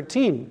verse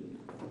 13.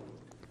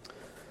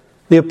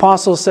 The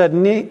apostle said,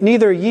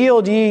 "Neither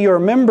yield ye your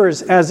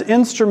members as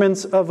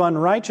instruments of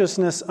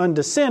unrighteousness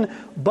unto sin,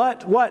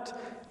 but" what?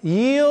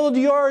 "Yield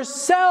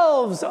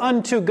yourselves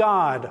unto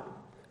God."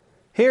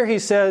 Here he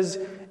says,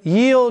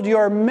 yield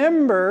your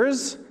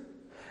members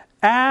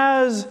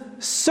as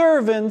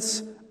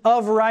servants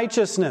of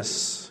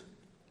righteousness.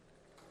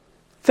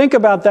 Think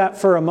about that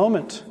for a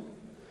moment.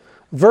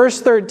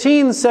 Verse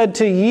 13 said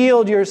to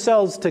yield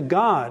yourselves to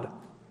God.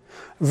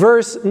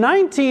 Verse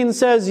 19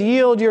 says,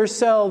 yield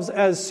yourselves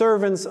as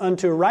servants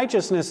unto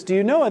righteousness. Do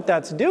you know what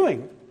that's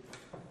doing?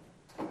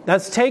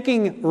 That's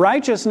taking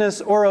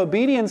righteousness or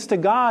obedience to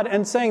God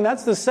and saying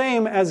that's the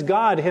same as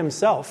God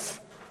Himself.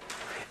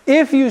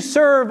 If you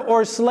serve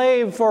or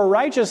slave for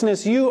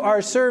righteousness, you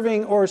are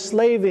serving or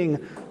slaving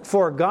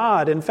for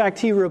God. In fact,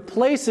 He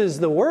replaces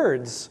the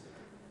words.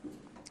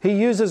 He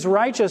uses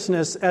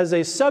righteousness as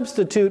a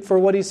substitute for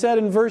what He said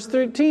in verse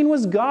 13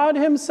 was God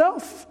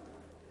Himself.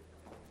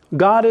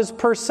 God is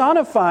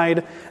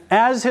personified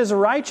as His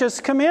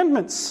righteous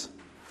commandments.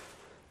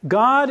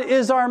 God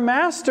is our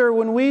master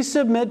when we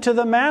submit to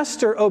the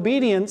master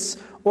obedience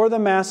or the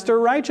master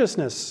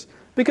righteousness,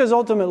 because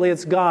ultimately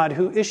it's God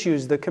who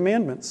issues the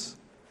commandments.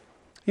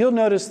 You'll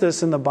notice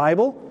this in the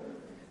Bible.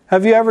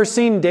 Have you ever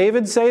seen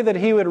David say that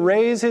he would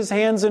raise his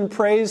hands in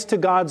praise to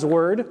God's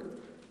word?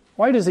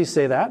 Why does he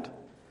say that?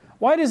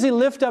 Why does he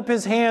lift up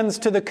his hands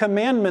to the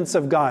commandments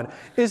of God?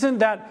 Isn't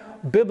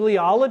that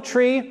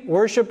bibliolatry,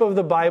 worship of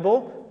the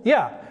Bible?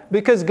 Yeah,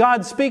 because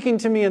God's speaking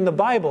to me in the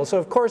Bible, so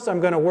of course I'm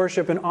going to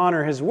worship and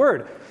honor His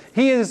word.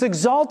 He has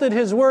exalted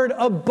His word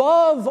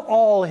above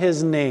all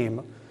His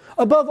name.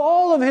 Above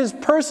all of His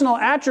personal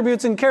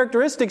attributes and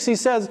characteristics, He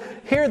says,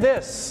 hear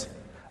this,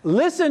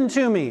 listen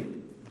to me.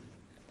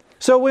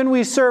 So when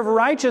we serve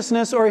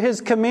righteousness or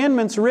His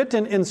commandments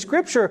written in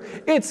Scripture,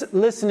 it's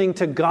listening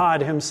to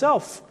God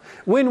Himself.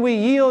 When we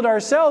yield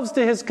ourselves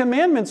to His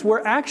commandments,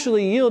 we're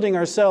actually yielding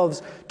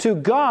ourselves to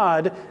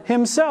God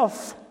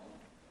Himself.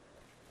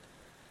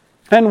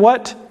 And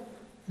what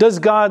does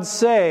God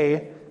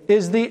say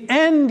is the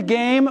end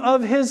game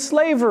of His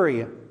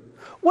slavery?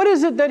 What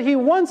is it that He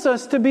wants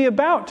us to be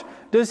about?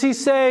 Does He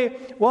say,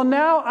 well,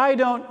 now I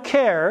don't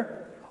care.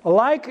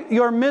 Like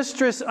your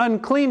mistress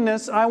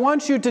uncleanness, I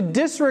want you to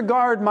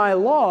disregard my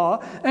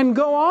law and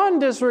go on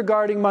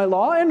disregarding my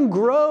law and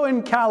grow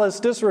in callous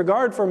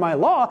disregard for my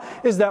law?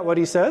 Is that what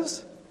He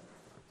says?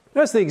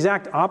 That's the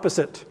exact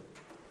opposite.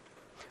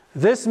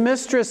 This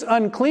mistress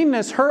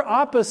uncleanness, her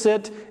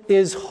opposite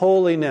is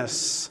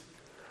holiness.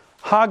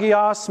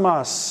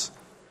 Hagiosmos,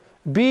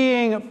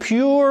 being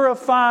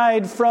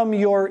purified from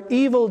your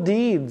evil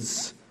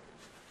deeds.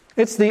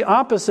 It's the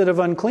opposite of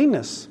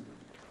uncleanness.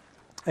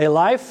 A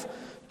life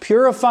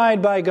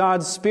purified by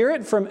God's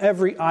Spirit from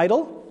every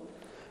idol,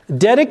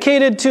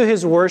 dedicated to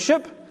His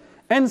worship,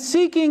 and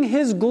seeking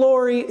His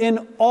glory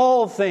in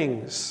all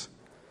things.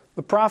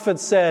 The prophet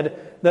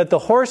said that the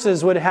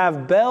horses would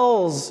have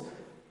bells,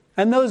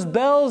 and those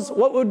bells,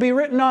 what would be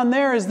written on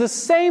there is the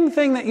same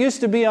thing that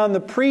used to be on the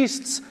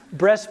priest's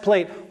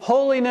breastplate,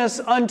 holiness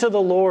unto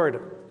the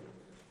Lord.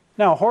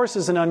 Now, a horse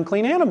is an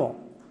unclean animal.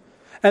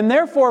 And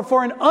therefore,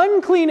 for an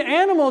unclean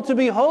animal to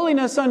be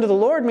holiness unto the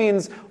Lord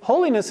means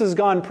holiness has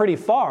gone pretty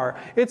far.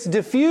 It's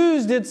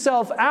diffused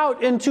itself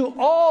out into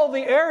all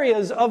the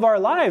areas of our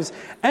lives.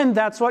 And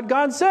that's what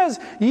God says.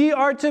 Ye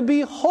are to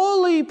be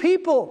holy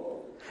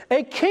people,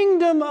 a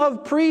kingdom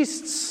of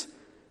priests.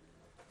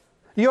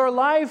 Your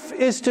life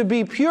is to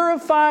be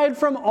purified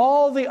from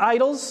all the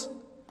idols.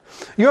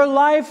 Your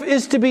life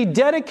is to be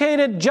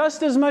dedicated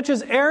just as much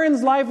as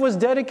Aaron's life was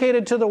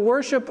dedicated to the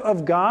worship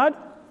of God.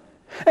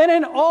 And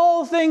in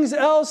all things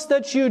else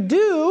that you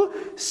do,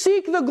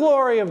 seek the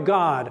glory of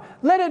God.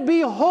 Let it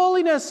be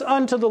holiness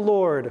unto the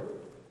Lord.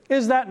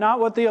 Is that not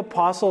what the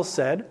apostle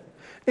said?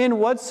 In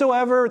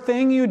whatsoever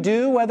thing you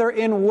do, whether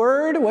in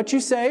word, what you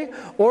say,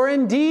 or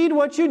in deed,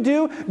 what you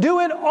do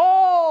it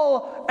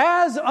all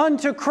as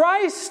unto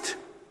Christ,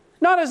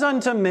 not as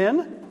unto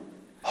men.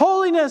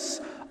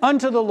 Holiness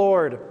unto the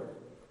Lord.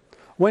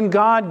 When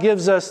God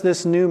gives us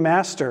this new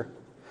master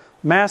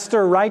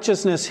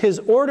righteousness, His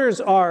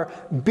orders are,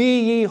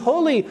 be ye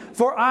holy,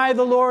 for I,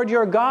 the Lord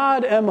your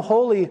God, am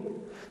holy.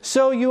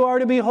 So you are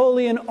to be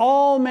holy in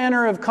all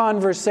manner of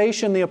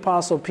conversation, the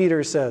Apostle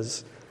Peter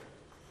says.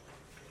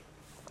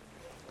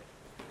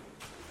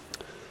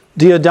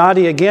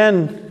 Diodati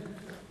again,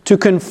 to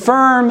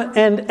confirm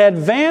and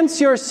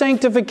advance your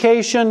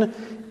sanctification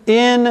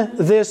in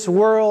this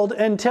world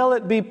until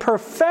it be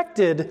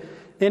perfected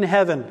in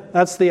heaven.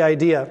 That's the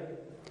idea.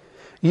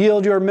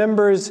 Yield your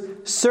members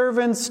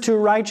servants to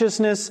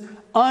righteousness,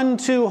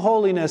 unto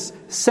holiness,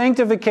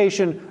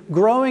 sanctification,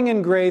 growing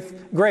in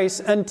grace,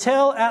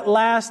 until at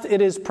last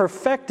it is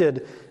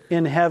perfected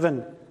in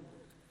heaven.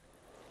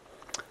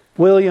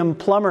 William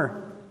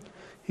Plummer,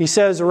 he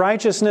says,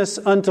 righteousness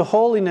unto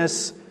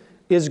holiness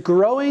is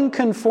growing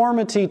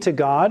conformity to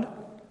God,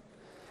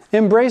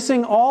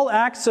 embracing all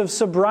acts of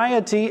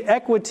sobriety,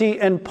 equity,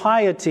 and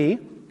piety.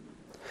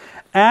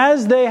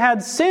 As they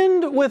had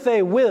sinned with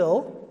a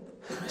will,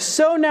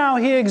 so now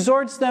he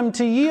exhorts them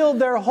to yield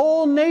their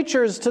whole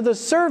natures to the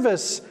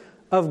service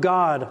of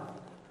God.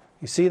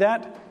 You see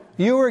that?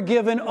 You were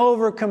given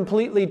over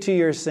completely to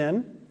your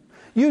sin.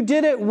 You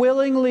did it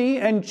willingly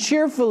and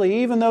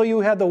cheerfully, even though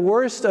you had the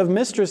worst of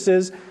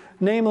mistresses,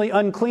 namely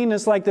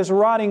uncleanness like this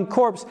rotting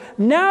corpse.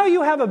 Now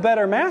you have a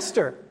better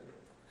master.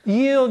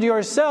 Yield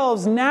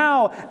yourselves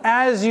now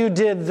as you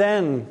did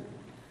then.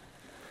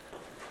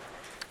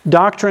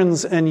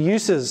 Doctrines and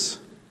uses.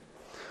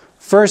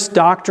 First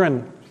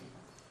doctrine.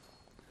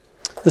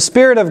 The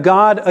Spirit of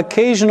God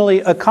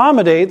occasionally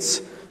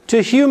accommodates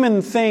to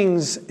human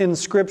things in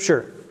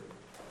Scripture.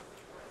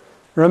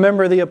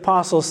 Remember, the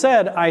apostle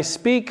said, I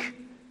speak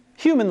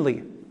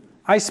humanly.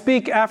 I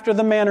speak after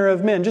the manner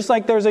of men. Just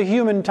like there's a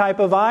human type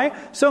of I,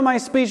 so my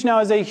speech now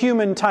is a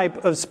human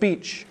type of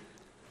speech.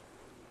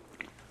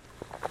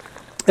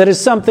 It is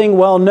something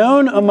well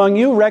known among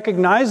you,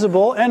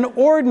 recognizable and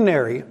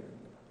ordinary.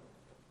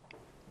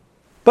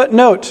 But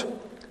note,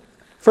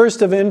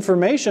 first of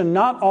information,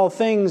 not all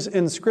things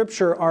in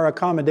Scripture are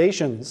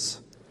accommodations.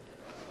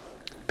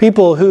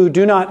 People who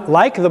do not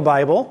like the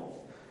Bible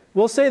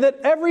will say that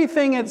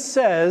everything it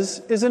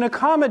says is an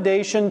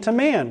accommodation to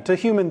man, to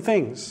human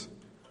things.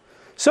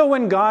 So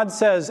when God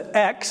says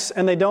X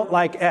and they don't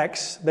like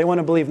X, they want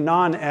to believe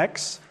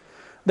non-X,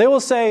 they will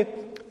say,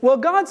 well,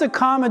 God's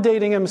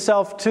accommodating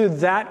himself to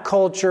that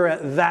culture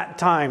at that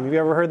time. Have you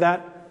ever heard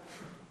that?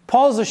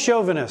 Paul's a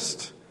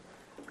chauvinist.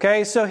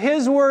 Okay, so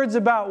his words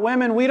about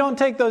women, we don't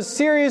take those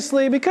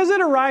seriously because it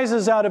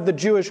arises out of the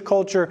Jewish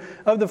culture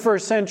of the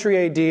first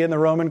century AD and the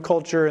Roman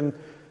culture and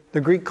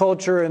the Greek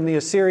culture and the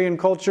Assyrian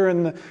culture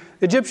and the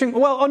Egyptian.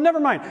 Well, never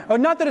mind.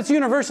 Not that it's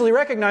universally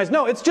recognized.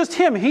 No, it's just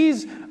him.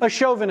 He's a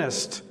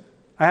chauvinist.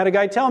 I had a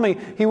guy tell me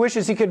he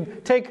wishes he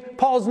could take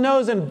Paul's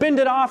nose and bend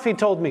it off, he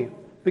told me,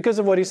 because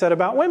of what he said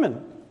about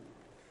women.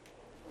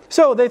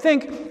 So they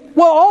think,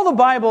 well, all the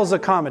Bible's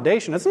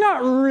accommodation. It's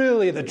not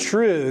really the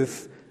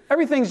truth.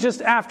 Everything's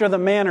just after the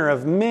manner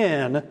of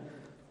men.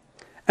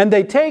 And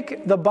they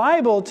take the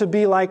Bible to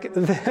be like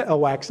a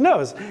wax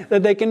nose,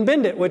 that they can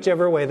bend it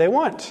whichever way they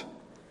want.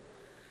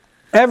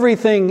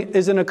 Everything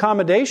is an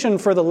accommodation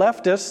for the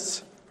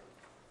leftists.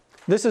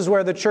 This is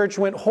where the church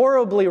went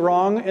horribly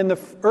wrong in the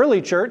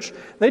early church.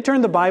 They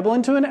turned the Bible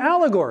into an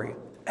allegory.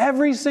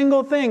 Every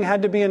single thing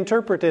had to be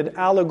interpreted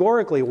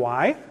allegorically.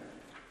 Why?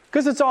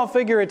 Because it's all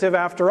figurative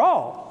after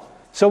all.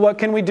 So what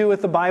can we do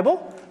with the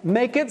Bible?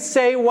 Make it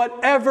say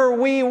whatever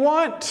we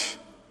want.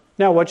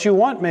 Now, what you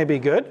want may be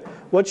good.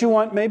 What you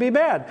want may be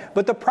bad.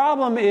 But the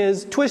problem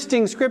is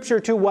twisting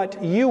Scripture to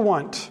what you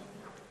want.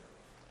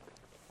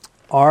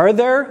 Are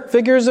there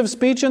figures of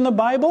speech in the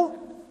Bible?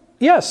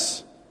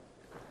 Yes.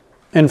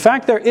 In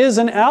fact, there is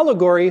an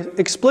allegory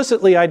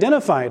explicitly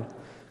identified.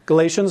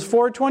 Galatians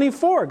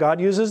 4:24,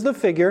 God uses the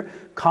figure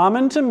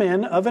common to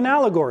men of an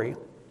allegory.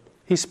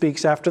 He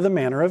speaks after the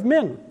manner of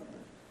men.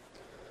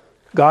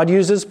 God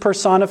uses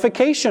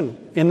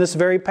personification in this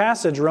very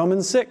passage,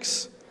 Romans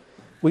 6.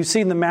 We've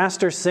seen the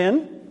master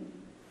sin.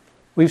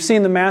 We've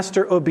seen the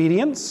master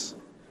obedience.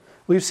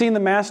 We've seen the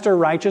master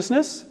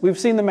righteousness. We've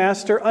seen the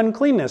master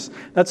uncleanness.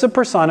 That's a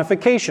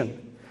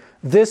personification.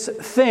 This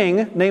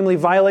thing, namely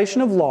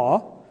violation of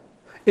law,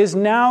 is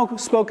now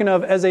spoken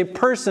of as a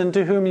person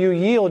to whom you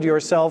yield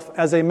yourself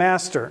as a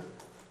master,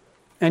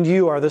 and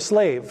you are the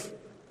slave.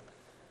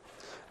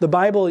 The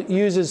Bible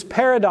uses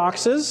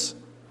paradoxes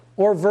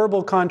or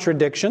verbal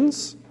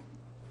contradictions.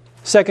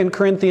 2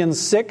 Corinthians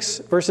 6,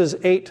 verses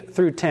 8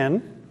 through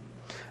 10.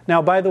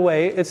 Now, by the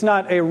way, it's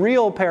not a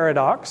real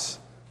paradox.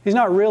 He's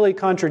not really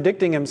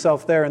contradicting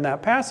himself there in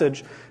that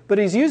passage, but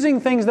he's using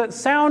things that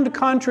sound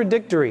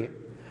contradictory.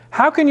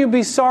 How can you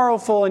be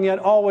sorrowful and yet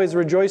always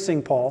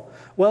rejoicing, Paul?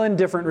 Well, in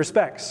different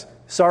respects.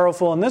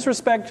 Sorrowful in this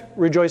respect,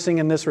 rejoicing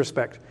in this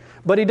respect.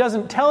 But he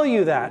doesn't tell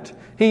you that.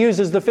 He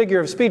uses the figure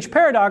of speech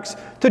paradox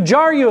to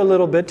jar you a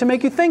little bit, to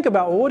make you think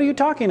about, well, what are you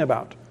talking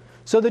about?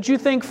 So that you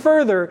think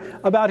further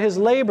about his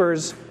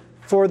labors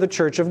for the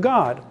church of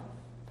God.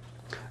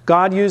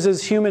 God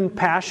uses human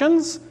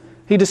passions.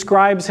 He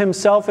describes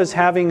himself as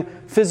having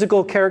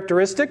physical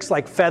characteristics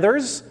like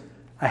feathers,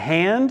 a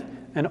hand,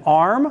 an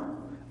arm,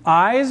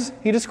 eyes.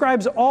 He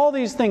describes all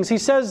these things. He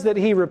says that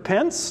he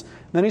repents.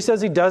 Then he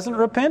says he doesn't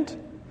repent.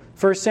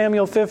 1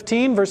 Samuel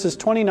 15, verses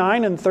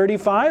 29 and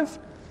 35.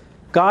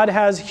 God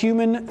has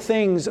human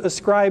things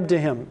ascribed to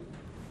him.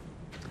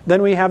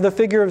 Then we have the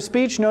figure of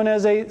speech known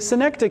as a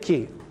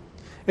synecdoche.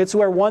 It's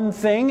where one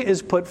thing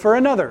is put for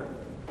another.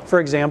 For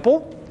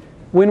example,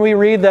 when we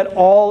read that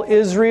all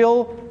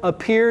Israel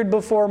appeared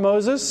before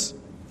Moses,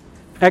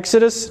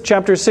 Exodus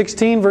chapter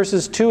 16,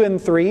 verses 2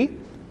 and 3.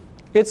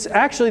 It's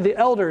actually the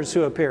elders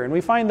who appear. And we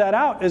find that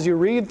out as you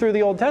read through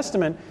the Old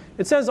Testament.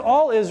 It says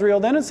all Israel,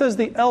 then it says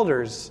the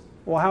elders.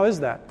 Well, how is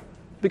that?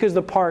 Because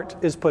the part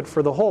is put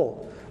for the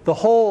whole. The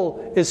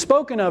whole is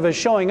spoken of as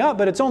showing up,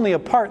 but it's only a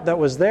part that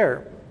was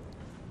there.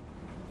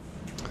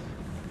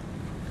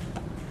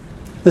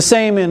 The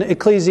same in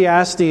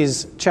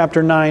Ecclesiastes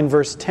chapter 9,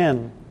 verse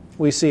 10.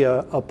 We see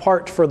a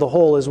part for the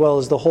whole as well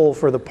as the whole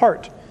for the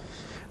part.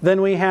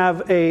 Then we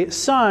have a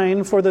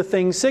sign for the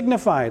thing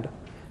signified.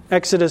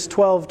 Exodus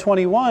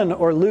 12:21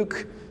 or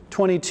Luke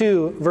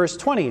 22, verse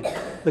 20.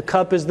 The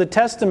cup is the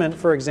testament,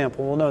 for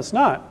example. Well, no, it's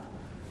not.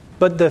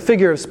 But the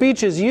figure of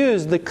speech is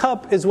used. The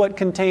cup is what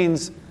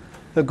contains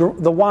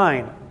the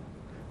wine,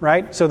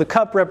 right? So the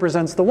cup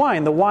represents the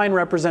wine. The wine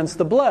represents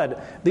the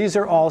blood. These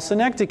are all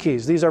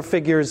synecdoches. These are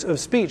figures of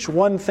speech.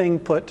 One thing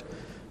put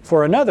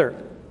for another.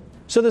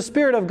 So the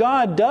Spirit of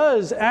God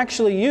does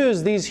actually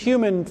use these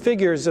human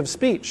figures of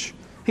speech.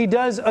 He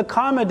does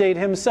accommodate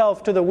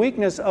Himself to the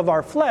weakness of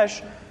our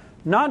flesh,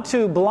 not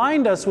to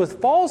blind us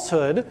with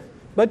falsehood,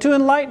 but to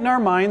enlighten our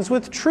minds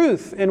with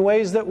truth in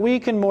ways that we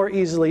can more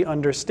easily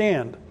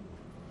understand.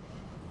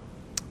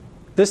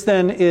 This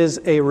then is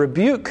a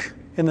rebuke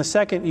in the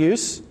second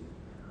use.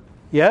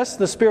 Yes,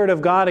 the Spirit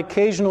of God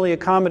occasionally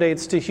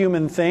accommodates to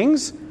human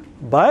things,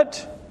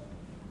 but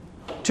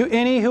to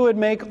any who would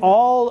make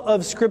all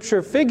of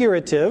Scripture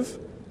figurative,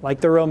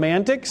 like the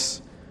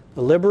Romantics,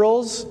 the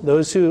liberals,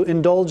 those who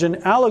indulge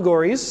in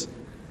allegories,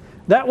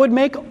 that would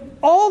make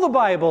all the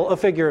Bible a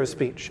figure of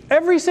speech.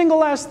 Every single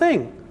last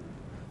thing.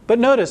 But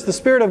notice, the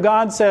Spirit of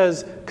God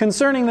says,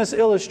 concerning this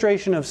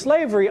illustration of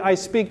slavery, I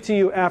speak to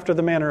you after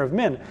the manner of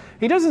men.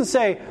 He doesn't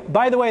say,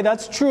 by the way,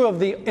 that's true of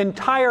the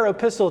entire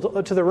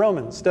epistle to the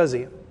Romans, does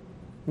he?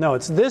 No,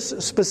 it's this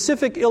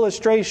specific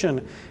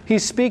illustration.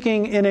 He's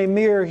speaking in a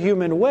mere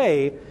human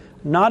way,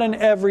 not in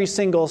every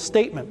single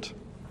statement.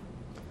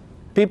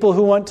 People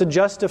who want to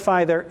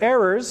justify their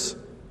errors,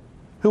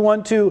 who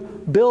want to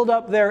build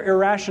up their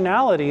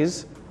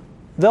irrationalities,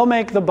 they'll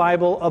make the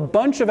Bible a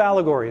bunch of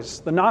allegories.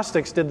 The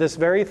Gnostics did this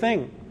very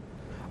thing.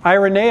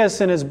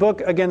 Irenaeus, in his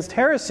book Against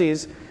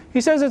Heresies,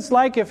 he says it's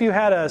like if you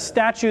had a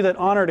statue that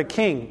honored a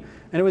king,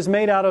 and it was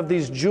made out of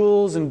these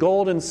jewels and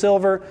gold and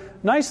silver,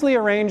 nicely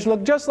arranged,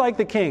 looked just like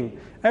the king.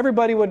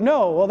 Everybody would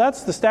know, well,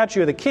 that's the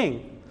statue of the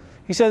king.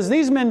 He says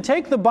these men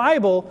take the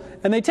Bible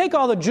and they take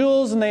all the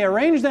jewels and they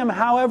arrange them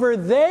however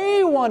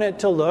they want it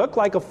to look,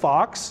 like a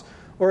fox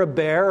or a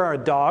bear or a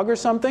dog or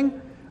something.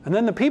 And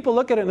then the people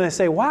look at it and they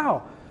say,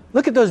 wow,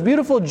 look at those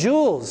beautiful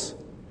jewels.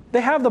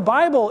 They have the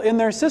Bible in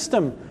their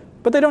system,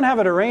 but they don't have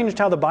it arranged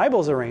how the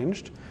Bible's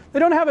arranged. They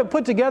don't have it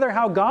put together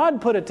how God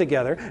put it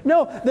together.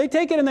 No, they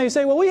take it and they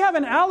say, well, we have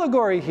an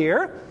allegory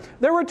here.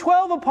 There were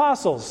 12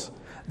 apostles.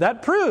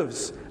 That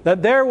proves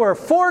that there were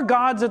 4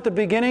 gods at the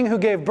beginning who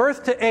gave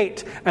birth to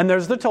 8. And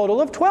there's the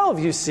total of 12,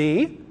 you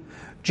see.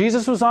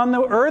 Jesus was on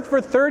the earth for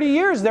 30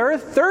 years. There are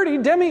 30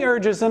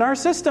 demiurges in our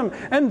system.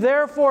 And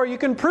therefore, you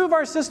can prove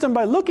our system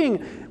by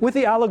looking with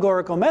the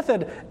allegorical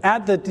method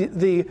at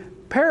the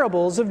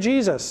parables of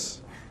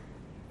Jesus.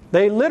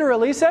 They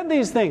literally said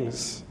these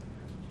things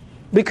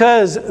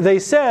because they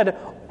said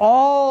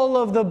all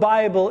of the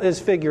Bible is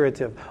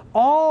figurative.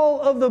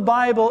 All of the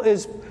Bible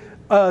is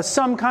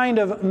some kind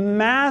of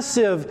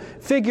massive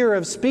figure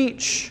of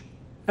speech.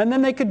 And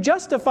then they could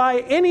justify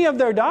any of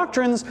their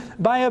doctrines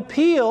by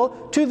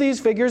appeal to these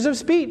figures of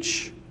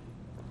speech.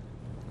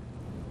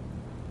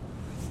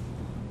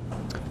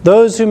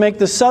 Those who make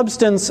the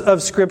substance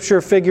of Scripture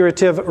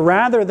figurative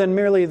rather than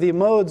merely the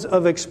modes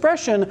of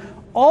expression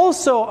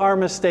also are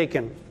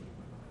mistaken.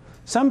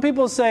 Some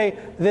people say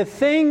the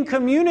thing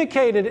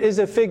communicated is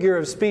a figure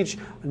of speech,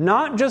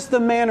 not just the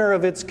manner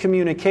of its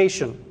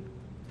communication.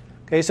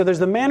 Okay, so there's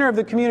the manner of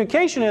the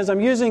communication is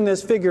I'm using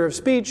this figure of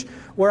speech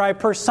where I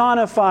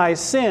personify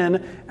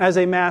sin as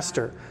a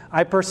master.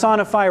 I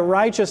personify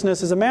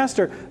righteousness as a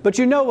master. But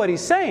you know what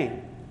he's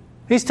saying.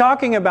 He's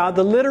talking about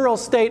the literal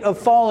state of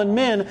fallen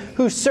men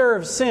who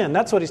serve sin.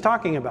 That's what he's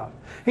talking about.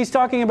 He's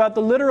talking about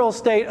the literal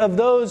state of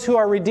those who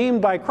are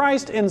redeemed by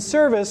Christ in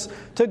service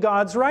to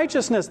God's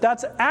righteousness.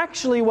 That's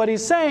actually what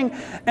he's saying.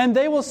 And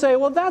they will say,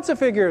 well, that's a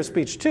figure of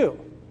speech too.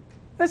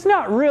 That's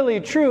not really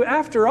true.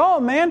 After all,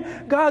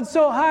 man, God's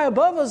so high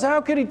above us,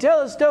 how could He tell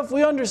us stuff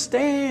we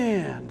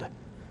understand?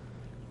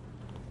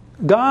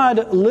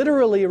 God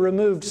literally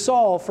removed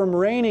Saul from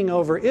reigning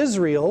over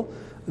Israel,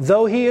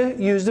 though He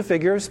used a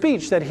figure of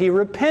speech, that He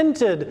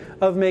repented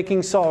of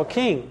making Saul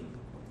king.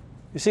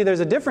 You see,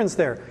 there's a difference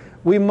there.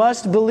 We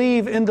must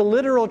believe in the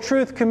literal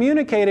truth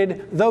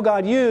communicated, though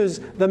God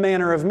used the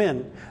manner of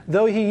men.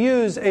 Though He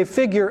used a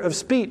figure of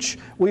speech,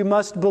 we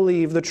must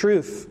believe the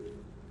truth.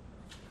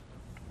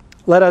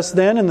 Let us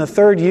then, in the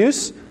third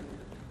use,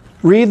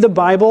 read the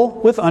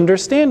Bible with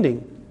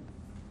understanding.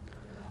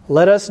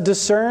 Let us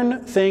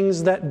discern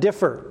things that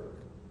differ.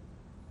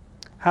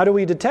 How do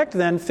we detect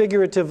then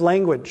figurative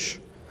language?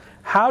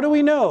 How do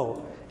we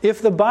know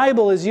if the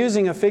Bible is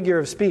using a figure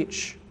of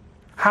speech?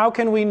 How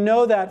can we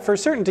know that for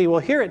certainty? Well,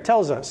 here it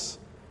tells us.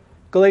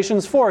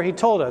 Galatians 4, he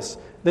told us,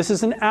 this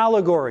is an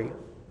allegory.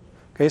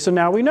 Okay, so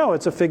now we know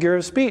it's a figure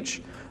of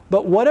speech.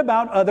 But what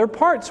about other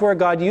parts where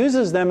God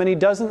uses them and he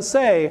doesn't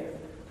say,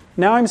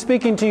 now I'm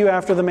speaking to you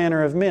after the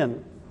manner of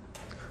men?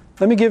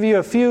 Let me give you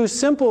a few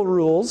simple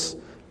rules,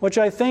 which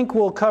I think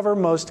will cover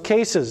most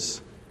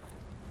cases.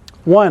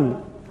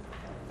 1,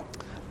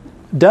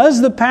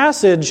 does the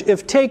passage,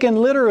 if taken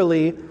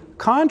literally,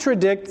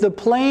 contradict the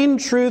plain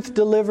truth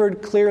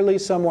delivered clearly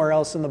somewhere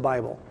else in the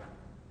Bible?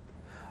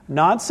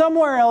 Not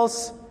somewhere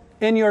else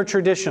in your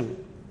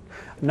tradition.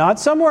 Not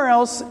somewhere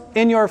else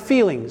in your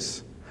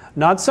feelings.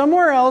 Not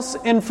somewhere else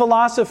in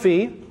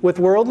philosophy with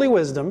worldly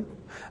wisdom.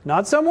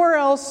 Not somewhere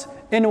else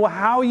in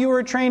how you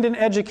were trained and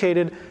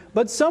educated,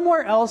 but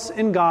somewhere else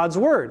in God's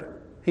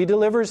Word. He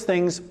delivers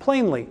things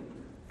plainly.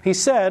 He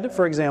said,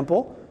 for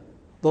example,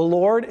 the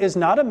Lord is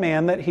not a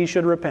man that he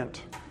should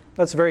repent.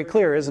 That's very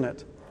clear, isn't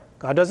it?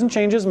 God doesn't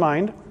change his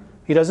mind.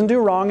 He doesn't do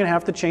wrong and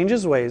have to change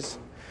his ways.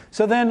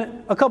 So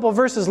then a couple of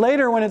verses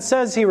later, when it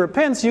says he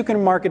repents, you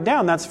can mark it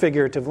down. That's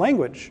figurative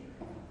language,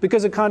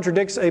 because it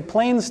contradicts a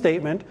plain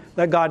statement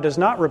that God does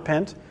not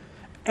repent.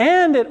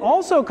 And it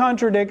also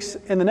contradicts,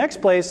 in the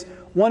next place,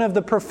 one of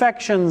the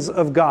perfections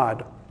of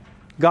God.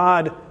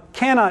 God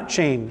cannot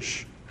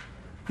change.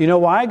 You know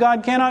why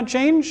God cannot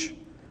change?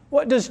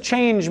 What does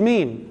change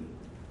mean?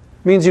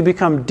 It means you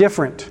become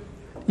different.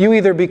 You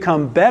either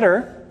become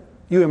better,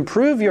 you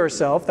improve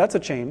yourself, that's a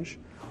change,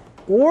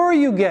 or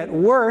you get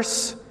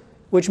worse,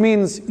 which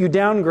means you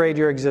downgrade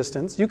your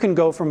existence. You can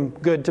go from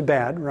good to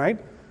bad, right?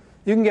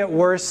 You can get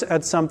worse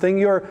at something.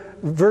 Your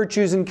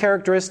virtues and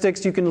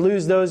characteristics, you can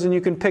lose those and you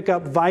can pick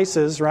up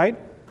vices, right?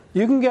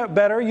 You can get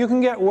better, you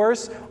can get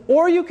worse,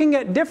 or you can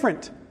get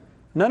different.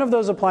 None of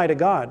those apply to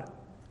God.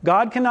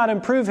 God cannot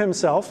improve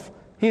himself.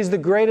 He is the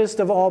greatest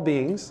of all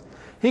beings.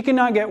 He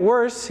cannot get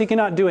worse. He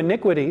cannot do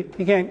iniquity.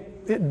 He can't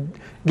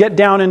get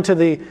down into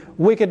the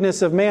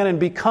wickedness of man and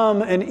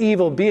become an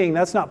evil being.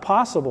 That's not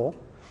possible.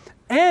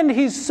 And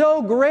he's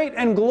so great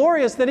and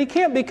glorious that he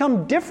can't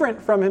become different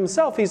from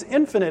himself. He's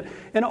infinite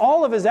in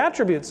all of his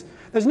attributes.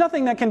 There's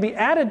nothing that can be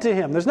added to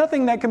him. There's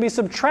nothing that can be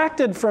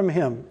subtracted from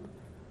him.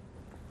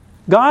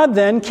 God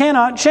then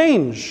cannot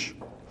change.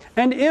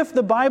 And if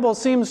the Bible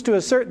seems to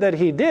assert that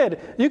he did,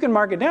 you can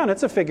mark it down.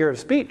 It's a figure of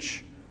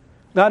speech.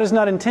 God is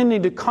not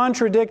intending to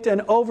contradict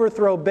and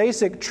overthrow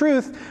basic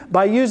truth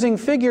by using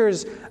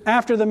figures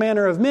after the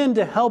manner of men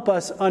to help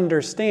us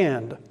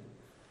understand.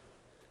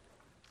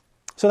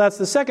 So that's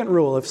the second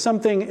rule. If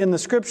something in the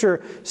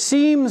Scripture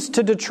seems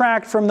to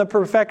detract from the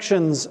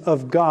perfections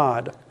of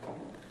God.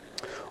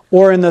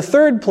 Or in the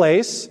third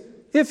place,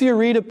 if you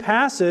read a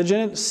passage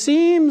and it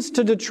seems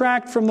to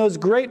detract from those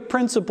great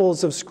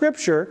principles of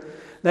Scripture,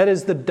 that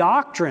is the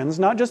doctrines,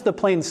 not just the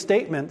plain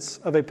statements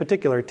of a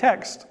particular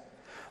text,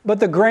 but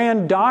the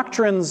grand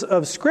doctrines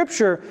of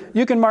Scripture,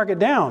 you can mark it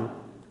down.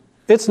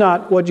 It's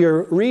not what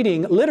you're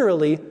reading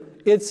literally,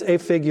 it's a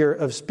figure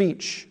of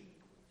speech.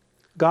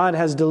 God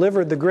has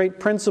delivered the great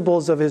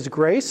principles of His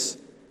grace,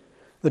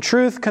 the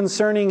truth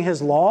concerning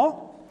His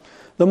law,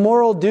 the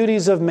moral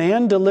duties of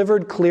man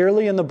delivered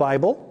clearly in the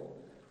Bible.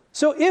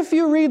 So if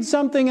you read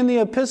something in the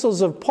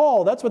epistles of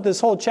Paul, that's what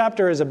this whole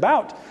chapter is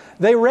about.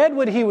 They read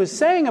what he was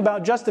saying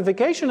about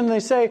justification and they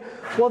say,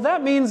 well,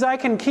 that means I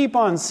can keep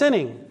on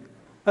sinning.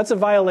 That's a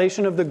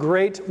violation of the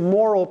great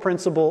moral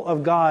principle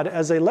of God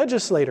as a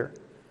legislator.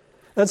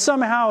 That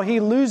somehow he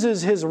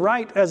loses his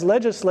right as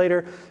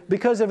legislator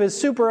because of his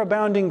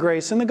superabounding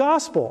grace in the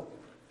gospel.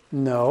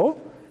 No,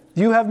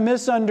 you have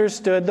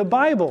misunderstood the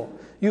Bible.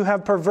 You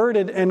have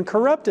perverted and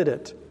corrupted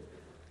it.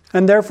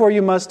 And therefore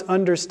you must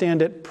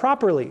understand it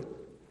properly.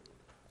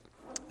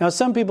 Now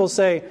some people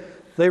say,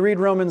 they read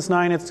Romans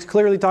 9, it's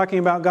clearly talking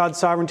about God's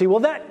sovereignty. Well,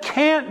 that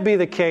can't be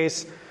the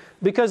case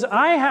because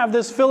I have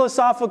this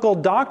philosophical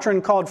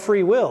doctrine called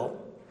free will.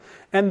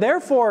 And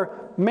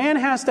therefore, man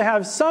has to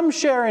have some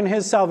share in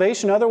his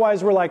salvation.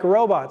 Otherwise, we're like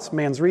robots.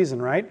 Man's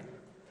reason, right?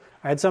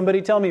 I had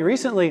somebody tell me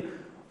recently,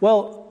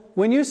 well,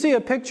 when you see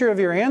a picture of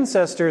your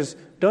ancestors,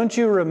 don't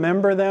you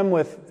remember them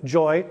with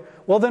joy?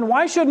 Well, then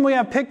why shouldn't we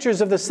have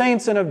pictures of the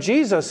saints and of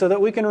Jesus so that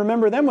we can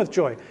remember them with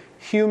joy?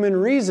 Human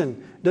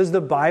reason. Does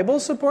the Bible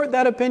support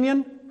that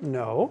opinion?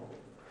 No.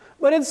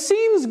 But it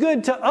seems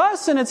good to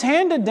us, and it's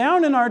handed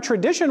down in our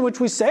tradition,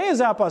 which we say is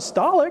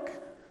apostolic.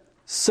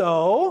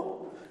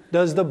 So,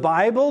 does the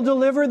Bible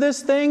deliver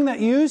this thing that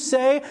you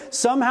say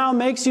somehow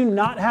makes you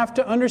not have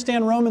to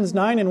understand Romans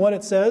 9 and what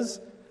it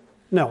says?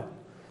 No.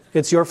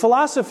 It's your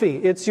philosophy.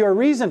 It's your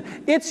reason.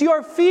 It's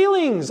your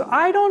feelings.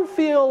 I don't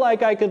feel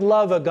like I could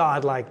love a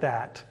God like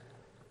that.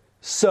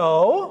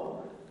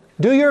 So,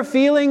 do your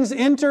feelings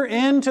enter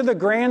into the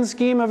grand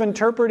scheme of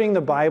interpreting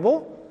the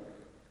Bible?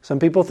 Some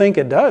people think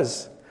it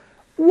does.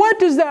 What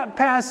does that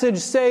passage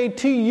say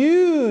to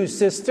you,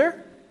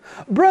 sister?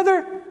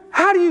 Brother,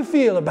 how do you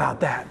feel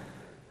about that?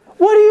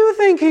 What do you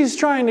think he's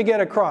trying to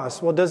get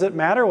across? Well, does it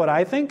matter what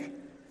I think?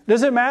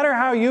 Does it matter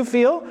how you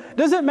feel?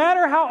 Does it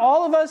matter how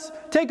all of us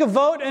take a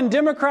vote and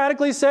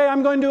democratically say,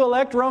 I'm going to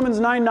elect Romans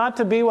 9 not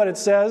to be what it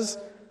says?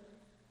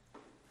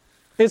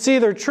 It's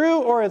either true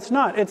or it's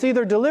not. It's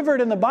either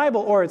delivered in the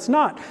Bible or it's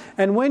not.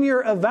 And when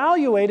you're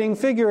evaluating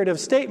figurative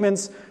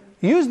statements,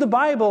 use the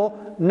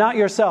Bible, not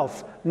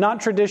yourself, not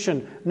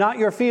tradition, not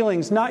your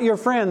feelings, not your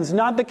friends,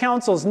 not the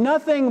councils.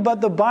 Nothing but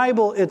the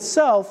Bible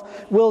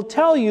itself will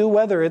tell you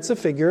whether it's a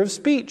figure of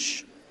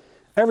speech.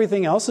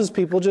 Everything else is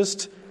people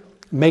just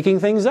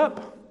making things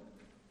up.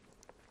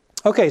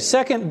 Okay,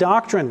 second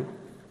doctrine.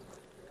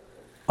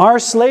 Our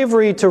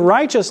slavery to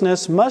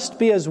righteousness must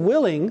be as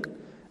willing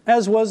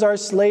as was our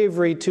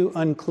slavery to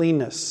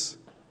uncleanness.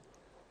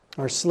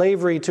 Our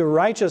slavery to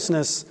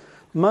righteousness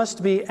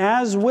must be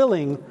as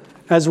willing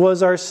as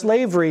was our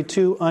slavery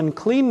to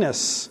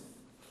uncleanness.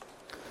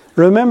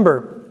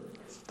 Remember,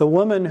 the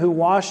woman who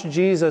washed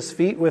Jesus'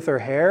 feet with her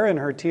hair and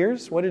her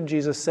tears, what did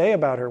Jesus say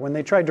about her? When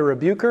they tried to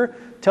rebuke her,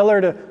 tell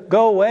her to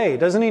go away.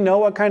 Doesn't he know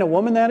what kind of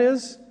woman that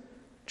is?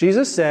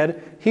 Jesus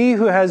said, he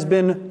who has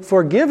been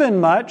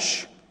forgiven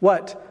much,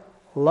 what?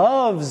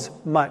 Loves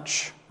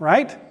much,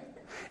 right?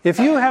 If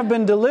you have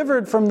been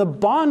delivered from the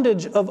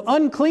bondage of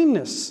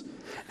uncleanness,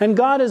 and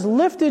God has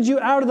lifted you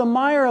out of the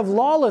mire of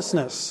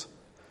lawlessness,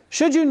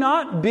 should you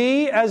not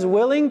be as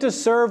willing to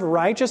serve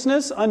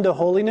righteousness unto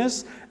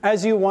holiness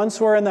as you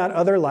once were in that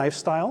other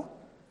lifestyle?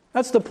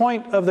 That's the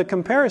point of the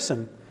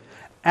comparison.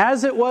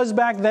 As it was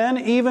back then,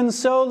 even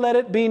so let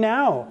it be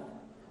now.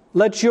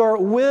 Let your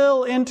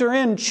will enter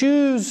in,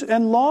 choose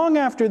and long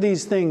after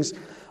these things.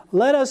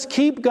 Let us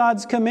keep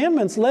God's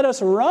commandments. Let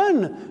us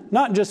run,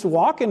 not just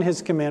walk in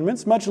His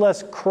commandments, much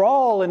less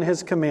crawl in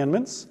His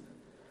commandments.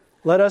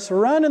 Let us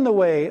run in the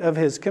way of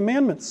His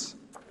commandments.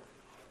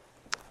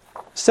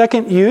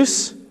 Second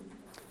use,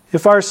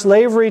 if our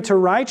slavery to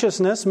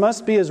righteousness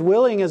must be as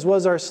willing as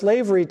was our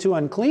slavery to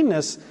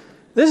uncleanness,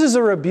 this is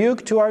a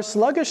rebuke to our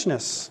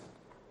sluggishness.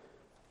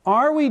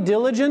 Are we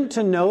diligent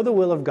to know the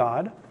will of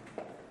God?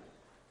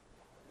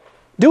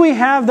 Do we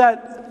have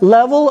that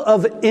level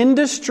of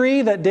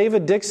industry that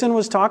David Dixon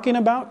was talking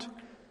about?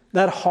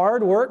 That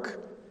hard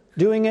work,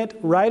 doing it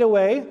right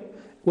away,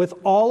 with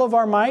all of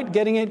our might,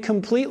 getting it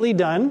completely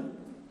done?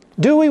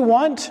 Do we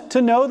want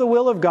to know the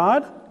will of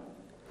God?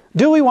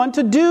 Do we want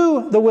to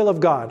do the will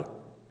of God?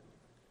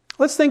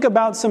 Let's think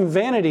about some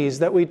vanities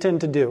that we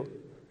tend to do.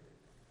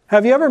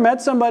 Have you ever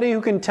met somebody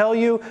who can tell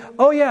you,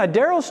 oh yeah,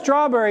 Darryl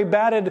Strawberry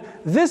batted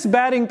this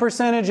batting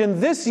percentage in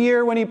this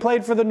year when he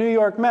played for the New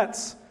York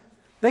Mets?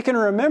 They can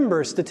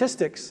remember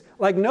statistics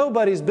like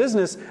nobody's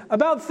business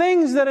about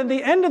things that at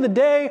the end of the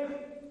day,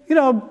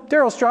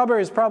 Darryl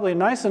Strawberry is probably a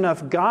nice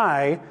enough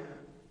guy,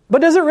 but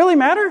does it really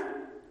matter?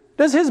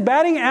 Does his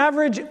batting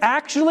average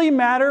actually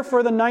matter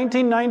for the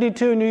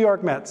 1992 New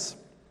York Mets?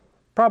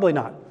 Probably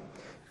not.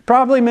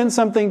 Probably meant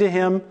something to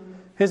him.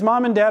 His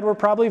mom and dad were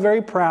probably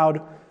very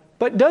proud.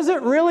 But does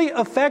it really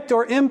affect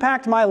or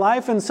impact my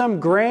life in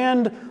some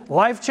grand,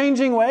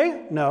 life-changing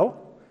way? No.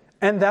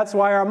 And that's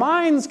why our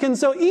minds can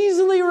so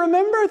easily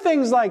remember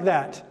things like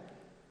that.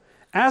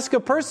 Ask a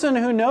person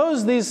who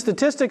knows these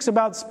statistics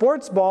about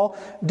sports ball,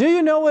 do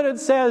you know what it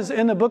says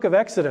in the book of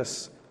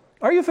Exodus?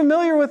 Are you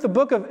familiar with the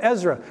book of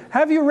Ezra?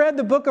 Have you read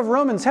the book of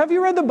Romans? Have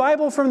you read the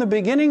Bible from the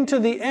beginning to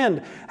the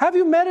end? Have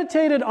you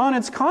meditated on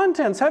its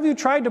contents? Have you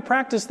tried to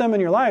practice them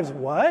in your lives?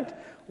 What?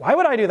 Why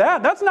would I do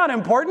that? That's not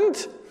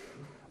important.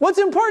 What's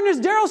important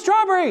is Darryl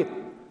Strawberry,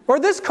 or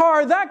this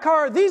car, that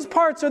car, these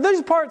parts, or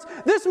these parts,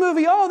 this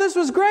movie, oh, this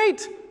was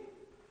great.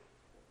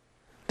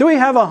 Do we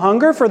have a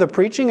hunger for the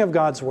preaching of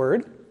God's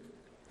Word?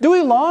 Do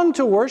we long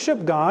to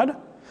worship God?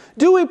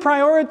 Do we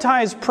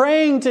prioritize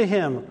praying to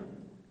Him?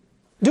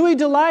 Do we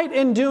delight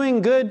in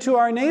doing good to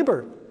our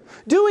neighbor?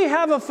 Do we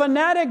have a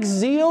fanatic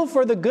zeal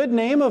for the good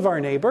name of our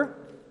neighbor?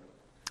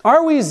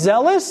 Are we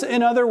zealous,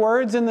 in other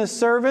words, in the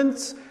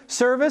service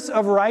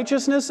of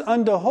righteousness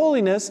unto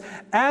holiness,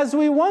 as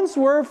we once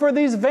were for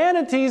these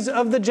vanities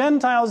of the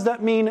Gentiles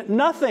that mean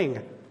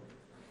nothing?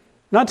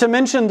 Not to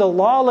mention the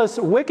lawless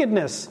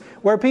wickedness,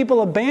 where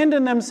people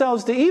abandon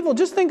themselves to evil.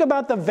 Just think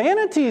about the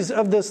vanities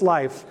of this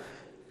life.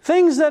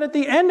 Things that at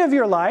the end of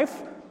your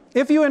life,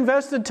 if you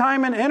invested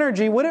time and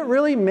energy, would it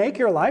really make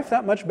your life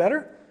that much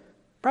better?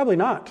 Probably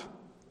not.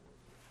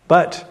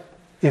 But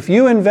if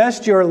you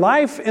invest your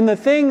life in the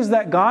things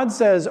that God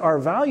says are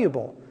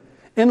valuable,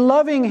 in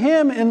loving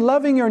Him, in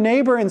loving your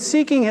neighbor, and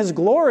seeking His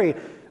glory,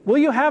 will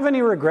you have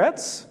any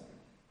regrets?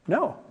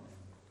 No.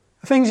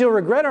 The things you'll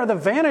regret are the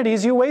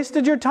vanities you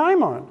wasted your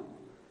time on.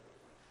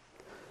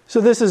 So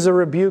this is a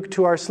rebuke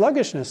to our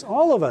sluggishness,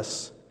 all of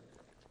us.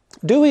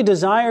 Do we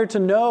desire to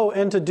know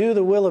and to do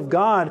the will of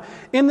God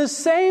in the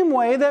same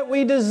way that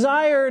we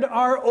desired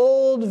our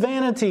old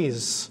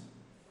vanities?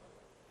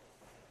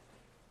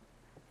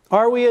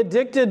 Are we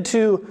addicted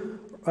to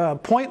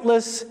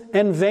pointless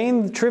and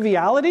vain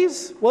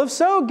trivialities? Well, if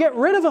so, get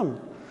rid of them.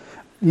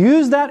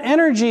 Use that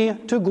energy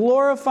to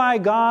glorify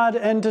God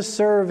and to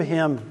serve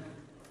Him.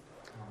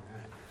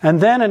 And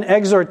then an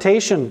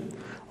exhortation.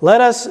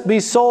 Let us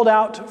be sold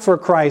out for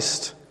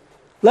Christ.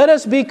 Let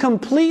us be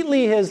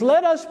completely His.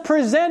 Let us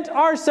present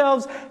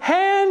ourselves.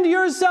 Hand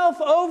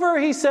yourself over,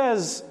 He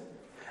says.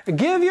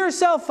 Give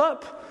yourself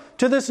up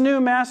to this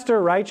new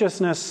master,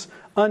 righteousness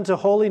unto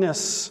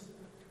holiness.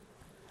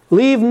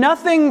 Leave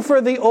nothing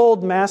for the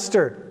old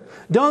master.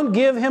 Don't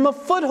give him a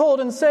foothold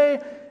and say,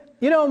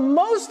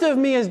 most of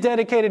me is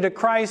dedicated to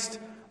Christ,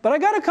 but I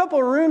got a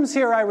couple rooms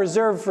here I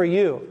reserve for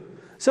you,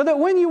 so that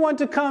when you want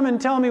to come and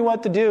tell me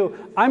what to do,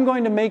 I'm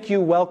going to make you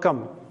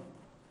welcome.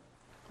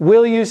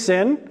 Will you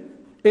sin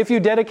if you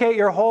dedicate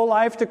your whole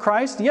life to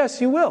Christ?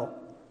 Yes, you will.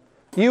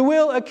 You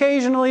will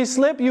occasionally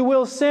slip. You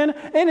will sin.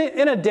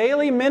 In a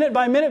daily,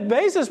 minute-by-minute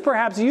basis,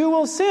 perhaps you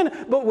will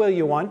sin. But will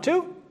you want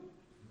to?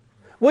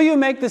 Will you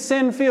make the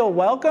sin feel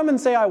welcome and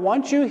say, I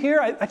want you here?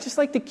 I just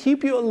like to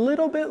keep you a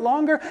little bit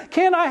longer.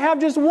 Can't I have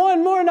just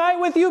one more night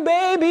with you,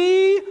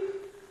 baby?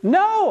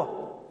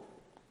 No.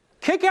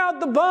 Kick out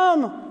the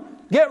bum.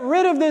 Get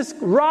rid of this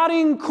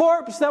rotting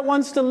corpse that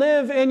wants to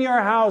live in your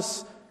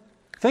house.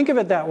 Think of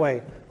it that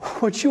way.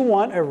 Would you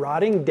want a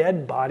rotting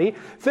dead body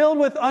filled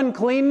with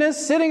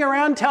uncleanness, sitting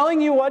around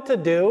telling you what to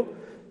do,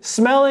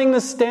 smelling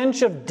the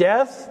stench of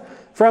death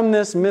from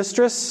this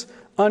mistress,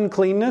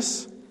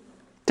 uncleanness,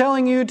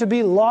 telling you to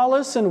be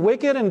lawless and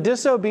wicked and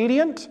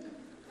disobedient?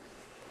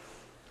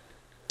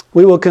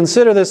 We will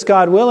consider this,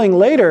 God willing,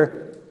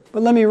 later,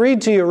 but let me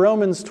read to you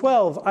Romans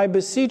 12. I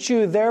beseech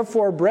you,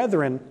 therefore,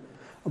 brethren,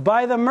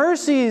 by the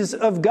mercies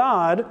of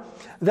God,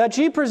 that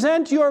ye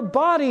present your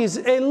bodies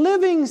a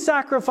living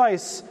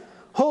sacrifice,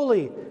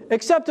 holy,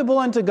 acceptable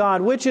unto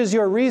God, which is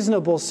your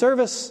reasonable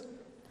service.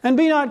 And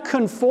be not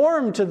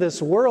conformed to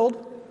this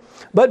world,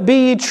 but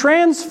be ye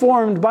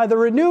transformed by the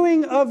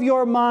renewing of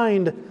your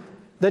mind,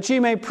 that ye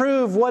may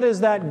prove what is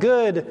that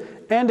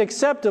good and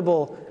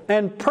acceptable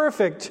and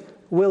perfect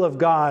will of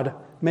God.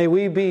 May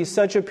we be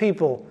such a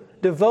people,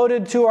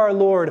 devoted to our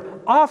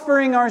Lord,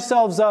 offering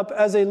ourselves up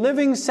as a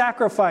living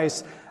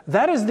sacrifice.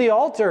 That is the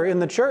altar in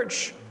the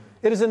church.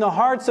 It is in the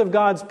hearts of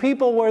God's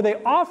people where they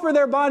offer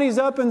their bodies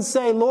up and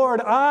say,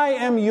 Lord, I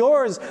am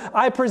yours.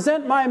 I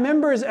present my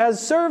members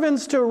as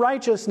servants to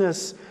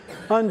righteousness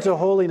unto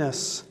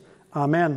holiness. Amen.